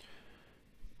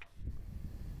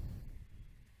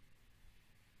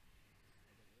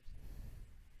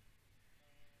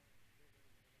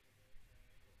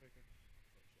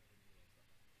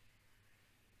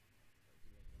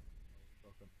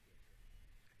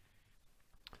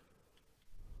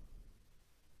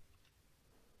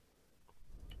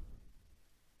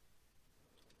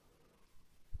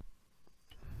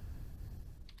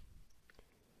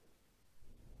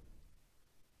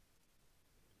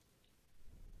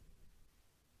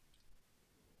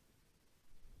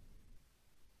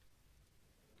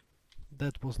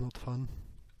 That was not fun.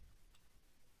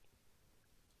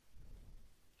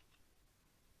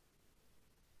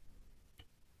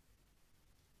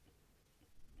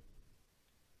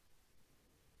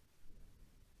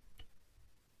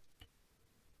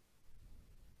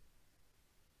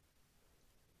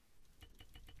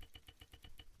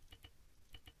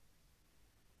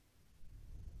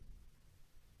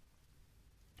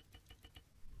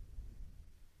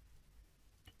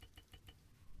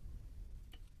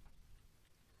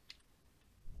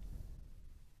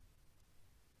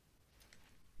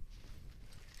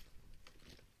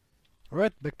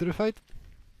 Alright, back to the fight.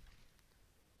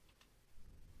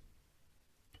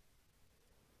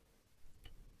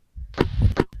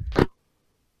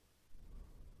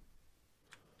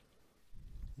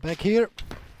 Back here.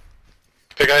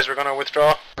 Okay guys, we're gonna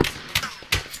withdraw.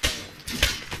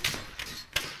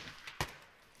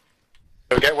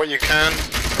 So get what you can,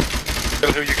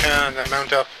 kill who you can, and then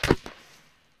mount up.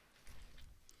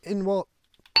 In what?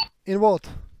 In what?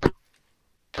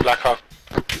 Black Hawk.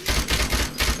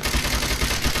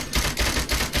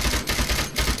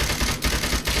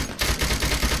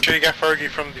 Sure you get Fergie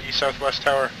from the southwest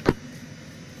tower.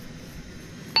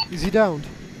 Is he downed?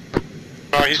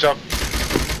 Oh, he's up.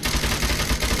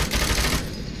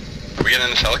 Are we getting in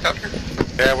this helicopter?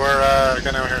 Yeah, we're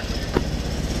getting out here.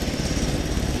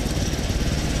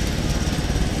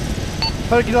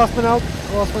 Fergie last man out.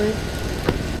 Last man in.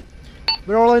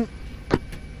 We're all in.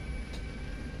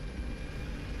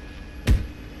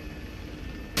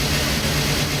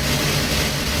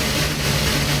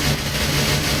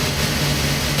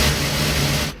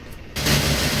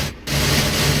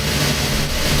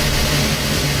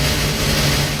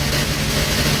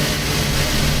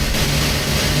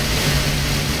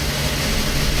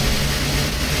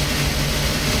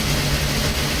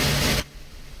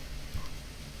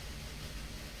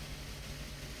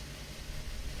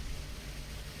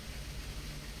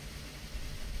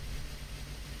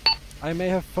 I may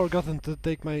have forgotten to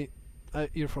take my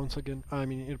earphones again. I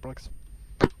mean earplugs.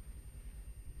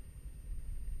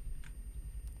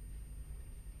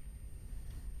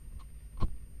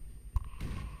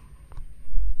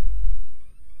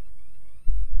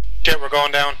 Shit, we're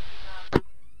going down.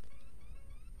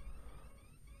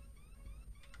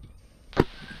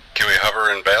 Can we hover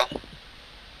and bail? Is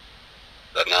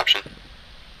that an option?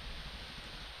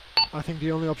 I think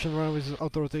the only option around is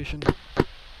auto rotation.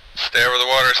 Stay over the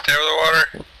water, stay over the water!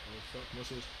 Oh fuck,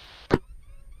 muscles.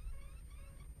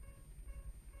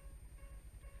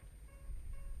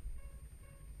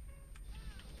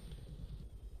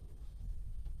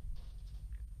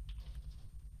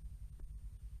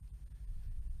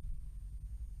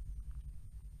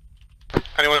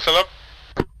 Anyone still up?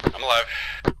 I'm alive.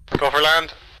 Go for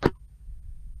land.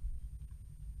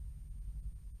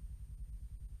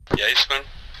 Yeah, Eastman.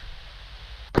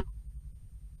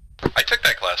 I took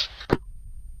that class.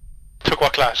 Took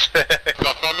what class?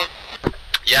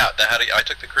 Yeah, I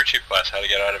took the crew chief class, how to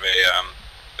get out of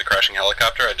the crashing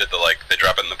helicopter. I did they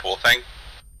drop it in the pool thing.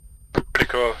 Pretty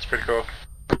cool, it's pretty cool.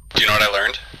 Do you know what I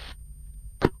learned?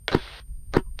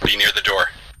 Be near the door.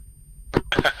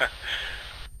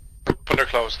 When they're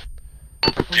closed.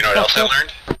 Do you know what else I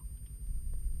learned?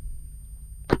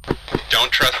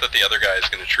 Don't trust that the other guy is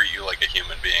going to treat you like a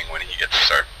human being when he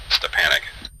starts to panic.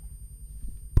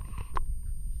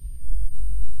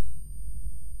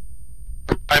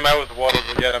 I'm out of the water,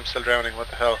 but yet I'm still drowning. What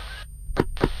the hell?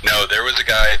 No, there was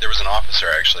an officer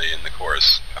actually in the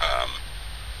course,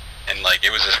 and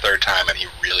it was his third time, and he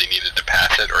really needed to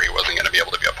pass it, or he wasn't going to be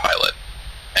able to be a pilot.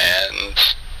 And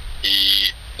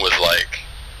he was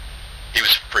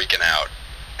freaking out,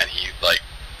 and he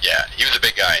was a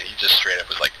big guy, and he just straight up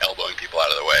was elbowing people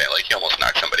out of the way, he almost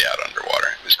knocked somebody out underwater.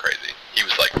 It was crazy. He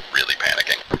was really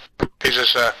panicking. He's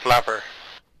just a flapper.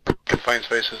 Confined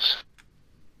spaces.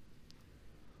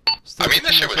 I mean,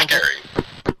 this shit was scary.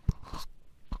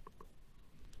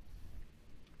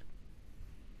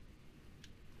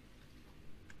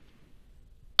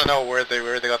 I don't know where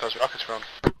they got those rockets from.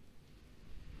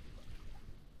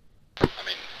 I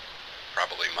mean,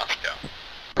 probably Moscow.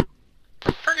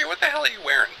 Fergie, what the hell are you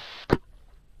wearing?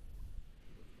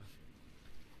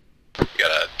 You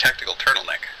got a tactical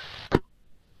turtleneck.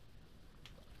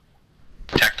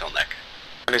 Tactile neck.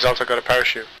 And he's also got a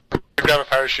parachute. You grab a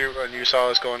parachute and you saw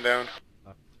us going down.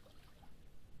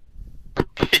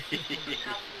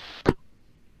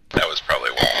 That was probably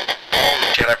one.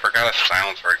 Oh shit, I forgot a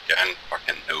silencer again.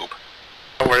 Fucking noob.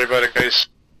 Don't worry about it, guys.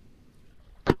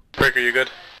 Breaker, you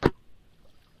good?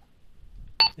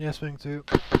 Yes, me too.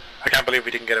 I can't believe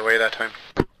we didn't get away that time.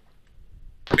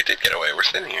 We did get away, we're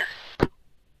sitting here.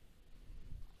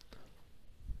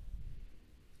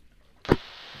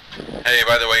 Hey,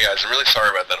 by the way guys, I'm really sorry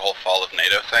about that whole fall of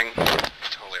NATO thing. It's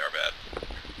totally our bad.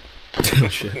 Oh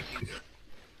shit.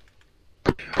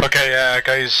 Okay,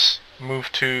 guys,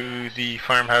 move to the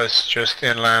farmhouse just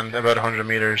inland, about 100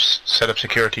 meters, set up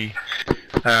security,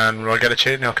 and we'll get a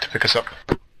Chinook to pick us up.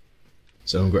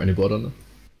 So, haven't got any blood on them?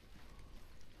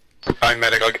 I'm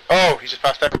medic, oh, he just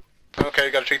passed out. Okay,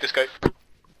 we gotta treat this guy.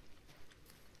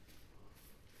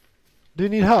 Do you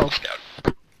need help? Scout.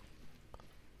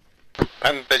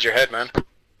 Bandage your head, man.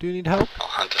 Do you need help? I'll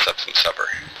hunt us up some supper.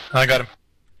 I got him.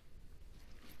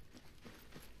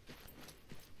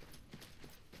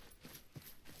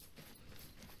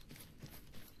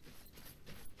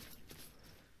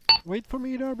 Wait for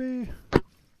me, Darby.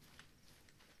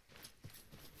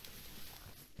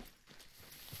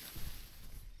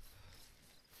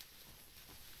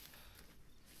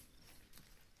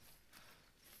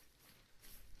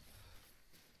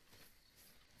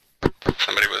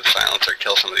 Somebody with a silencer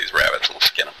kill some of these rabbits and we'll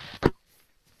skin them.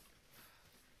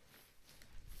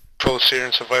 Full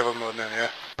Syrian survival mode now, yeah?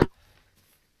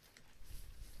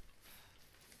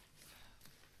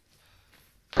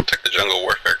 Took the jungle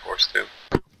warfare course too.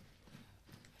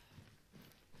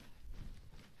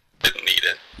 Didn't need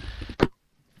it.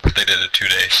 They did a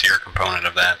 2-day SEER component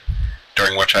of that,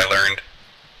 during which I learned,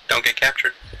 don't get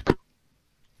captured.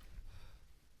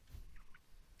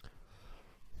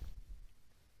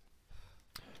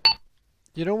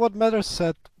 You know what Matter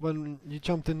said when you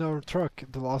jumped in our truck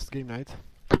the last game night?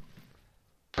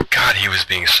 God, he was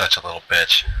being such a little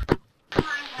bitch.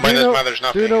 Mother's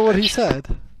not do you being know a what he bitch.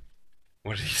 said?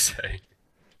 What did he say?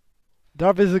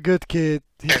 Darby's a good kid.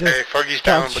 He Okay, just Fergie's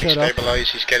down, can't but he's shut up.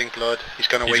 stabilised, he's getting blood. He's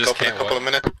gonna He wake just up in a can't couple what? of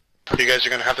minutes. You guys are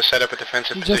gonna have to set up a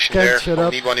defensive He just position can't there. shut I'll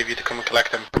up. need one of you to come and collect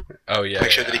him. Oh yeah.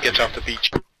 Make sure that he gets off the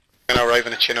beach. You're gonna arrive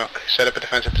in a Chinook, set up a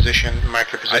defensive position,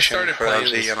 mark your I position started for playing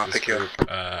LZ, and I'll pick you up. group.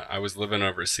 I was living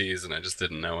overseas and I just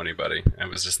didn't know anybody. It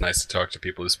was just nice to talk to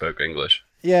people who spoke English.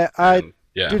 Yeah, I And,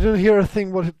 yeah. didn't hear a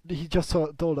thing what he just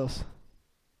told us.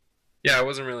 Yeah, I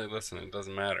wasn't really listening. It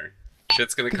doesn't matter.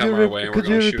 Shit's gonna Could come you, our way and we're could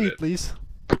you gonna shoot repeat, it. please?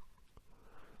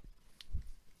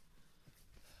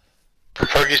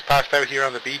 Fergie's passed out here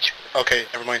on the beach. Okay,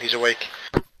 never mind, he's awake.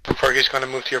 Fergie's gonna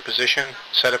move to your position,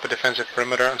 set up a defensive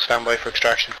perimeter, and stand by for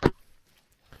extraction.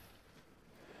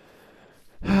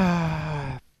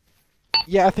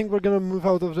 Yeah, I think we're gonna move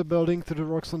out of the building to the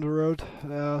rocks on the road.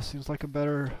 Seems like a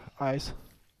better ice.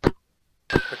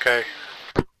 Okay.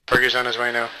 Fergie's on his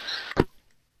way now.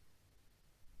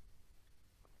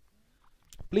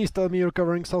 Please tell me you're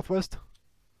covering southwest.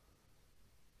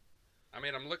 I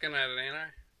mean, I'm looking at it, ain't I?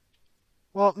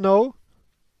 Well, no.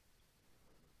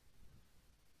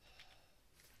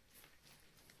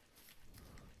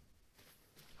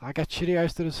 I got shitty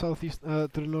eyes to the southeast, to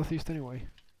the northeast anyway.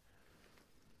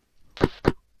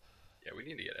 Yeah, we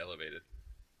need to get elevated.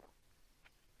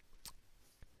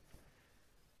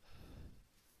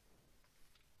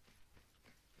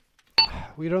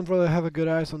 We don't really have a good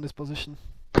eyes on this position.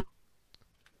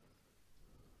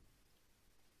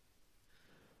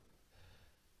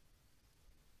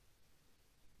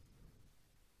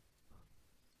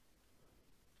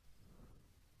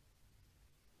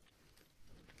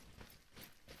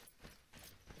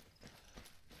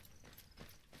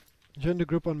 Join the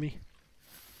group on me.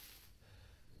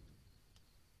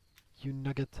 You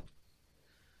nugget.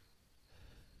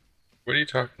 What are you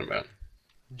talking about?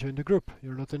 Join the group.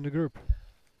 You're not in the group.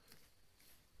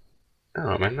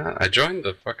 No, am I not? I joined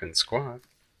the fucking squad.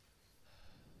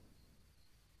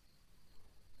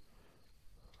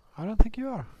 I don't think you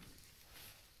are.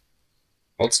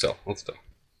 Hold still, hold still.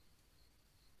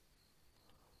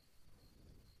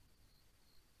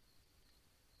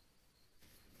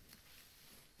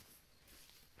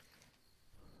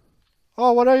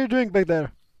 Oh, what are you doing back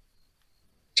there?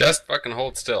 Just fucking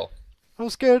hold still. I'm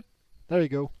scared. There you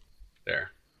go.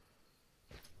 There.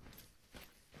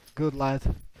 Good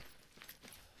lad.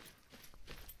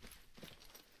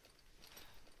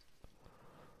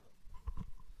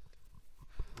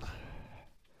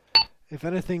 If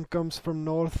anything comes from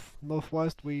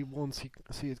northwest, we won't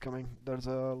see it coming. There's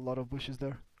a lot of bushes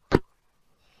there.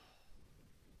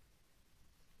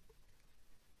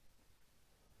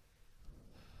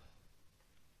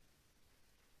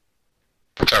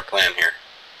 What's our plan here?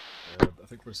 I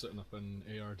think we're setting up an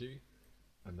ARD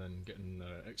and then getting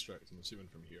extract, I'm assuming,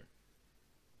 from here.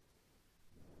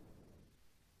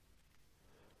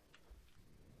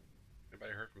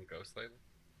 Anybody heard from Ghost lately?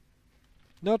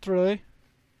 Not really.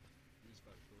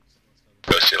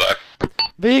 Ghosty alive.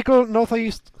 Vehicle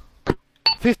northeast.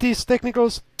 50s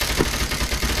technicals.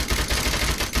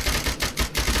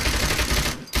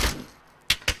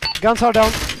 Guns are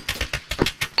down.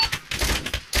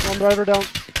 One driver down.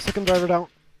 Second driver down.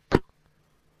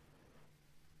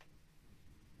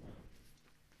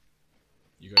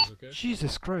 You guys okay?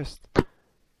 Jesus Christ.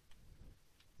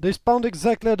 They spawned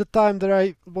exactly at the time that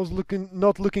I was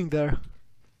not looking there.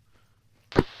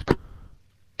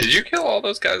 Did you kill all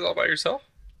those guys all by yourself?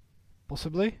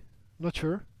 Possibly. Not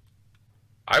sure.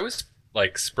 I was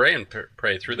like spray and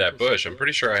pray through that bush. I'm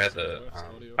pretty sure I had the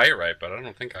height right, but I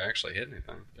don't think I actually hit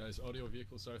anything. Guys, audio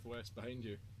vehicle southwest behind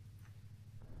you.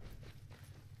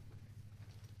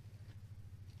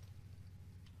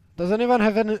 Does anyone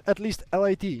have at least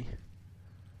LAT?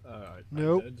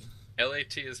 No. I did.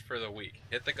 LAT is for the weak.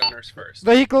 Hit the gunners first.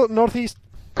 Vehicle northeast.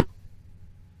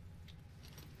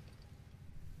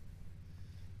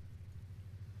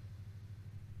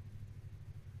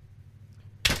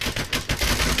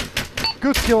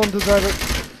 Good kill on the driver.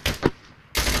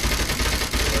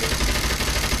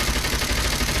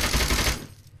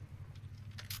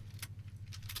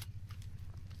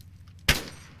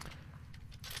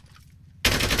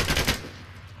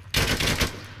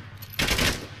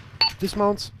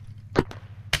 Dismounts.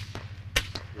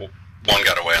 One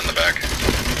got away on the back.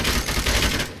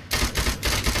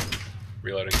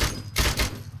 Reloading.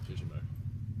 Fusion back.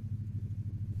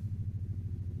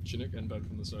 Chinook inbound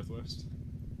from the southwest.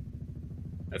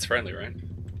 That's friendly, right?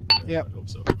 Yep. I hope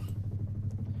so.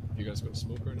 You guys got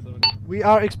smoke or anything on you? We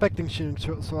are expecting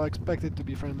Chinook, so I expect it to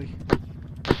be friendly.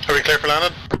 Are we clear for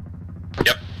landing?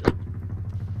 Yep.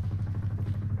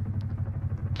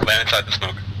 Land inside the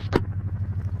smoke.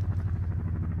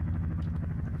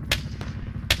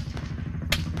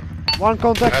 One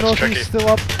contact That's northeast tricky. still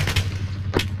up.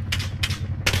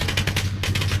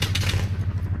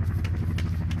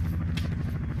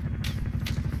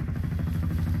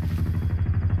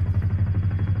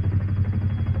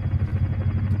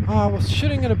 Ah, I was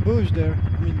shooting at a bush there.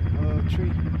 I mean,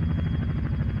 tree.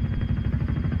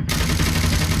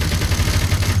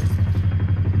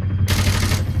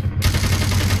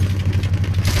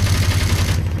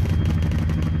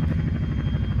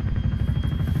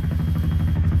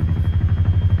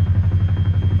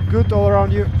 Good all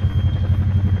around you.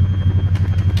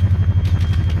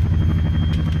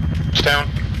 It's down.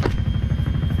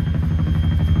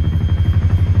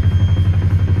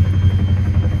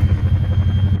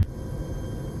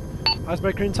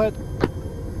 Icebreaker inside.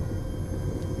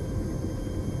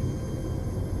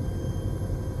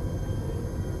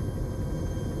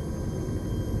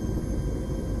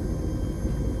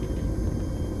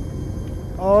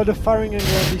 Oh, the firing angle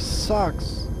on this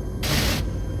sucks.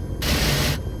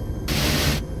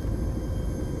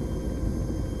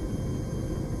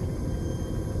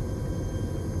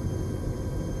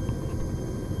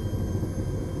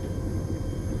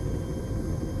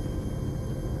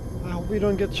 we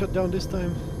don't get shut down this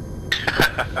time.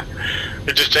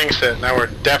 We just jinxed it. Now we're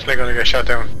definitely going to get shut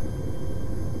down.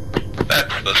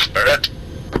 That's the spirit.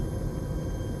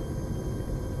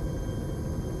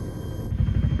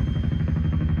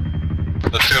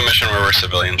 Let's do a mission where we're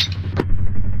civilians.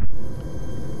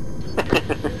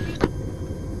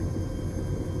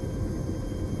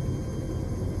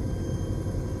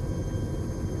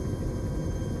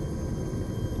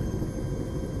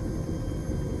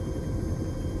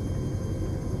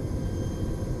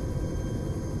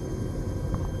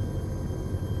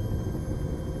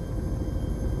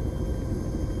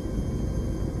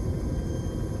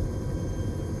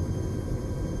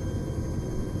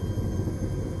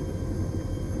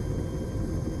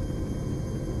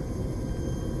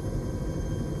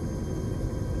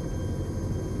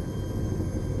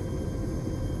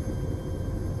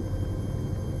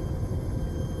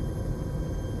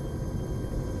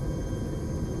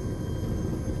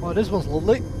 Oh, this one's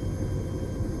lovely.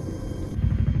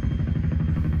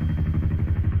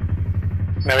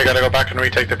 Now we gotta go back and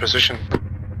retake the position.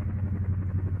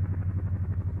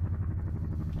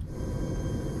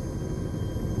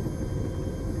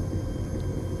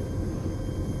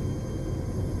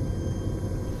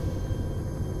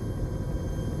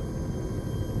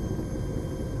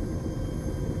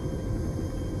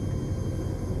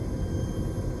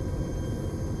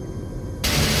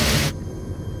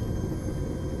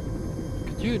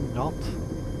 Could you not?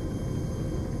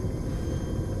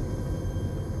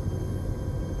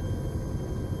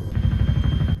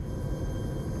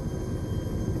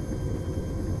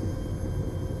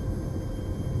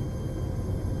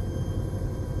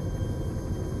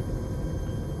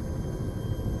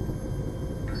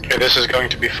 Okay, this is going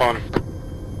to be fun.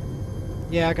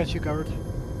 Yeah, I got you covered.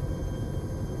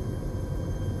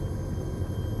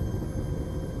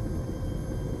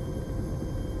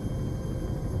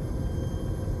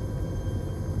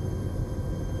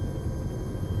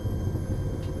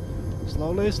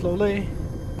 Slowly, slowly.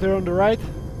 Clear on the right.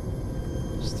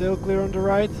 Still clear on the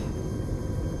right.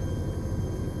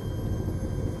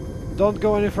 Don't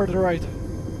go any further right.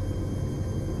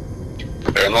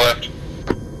 Clear on the left.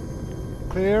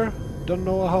 Clear. Don't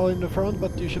know how in the front,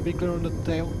 but you should be clear on the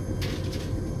tail.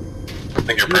 I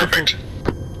think you're Beautiful. perfect.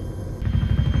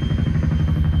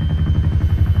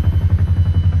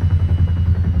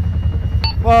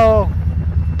 Well,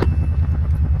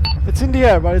 it's in the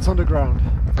air, but it's on the ground.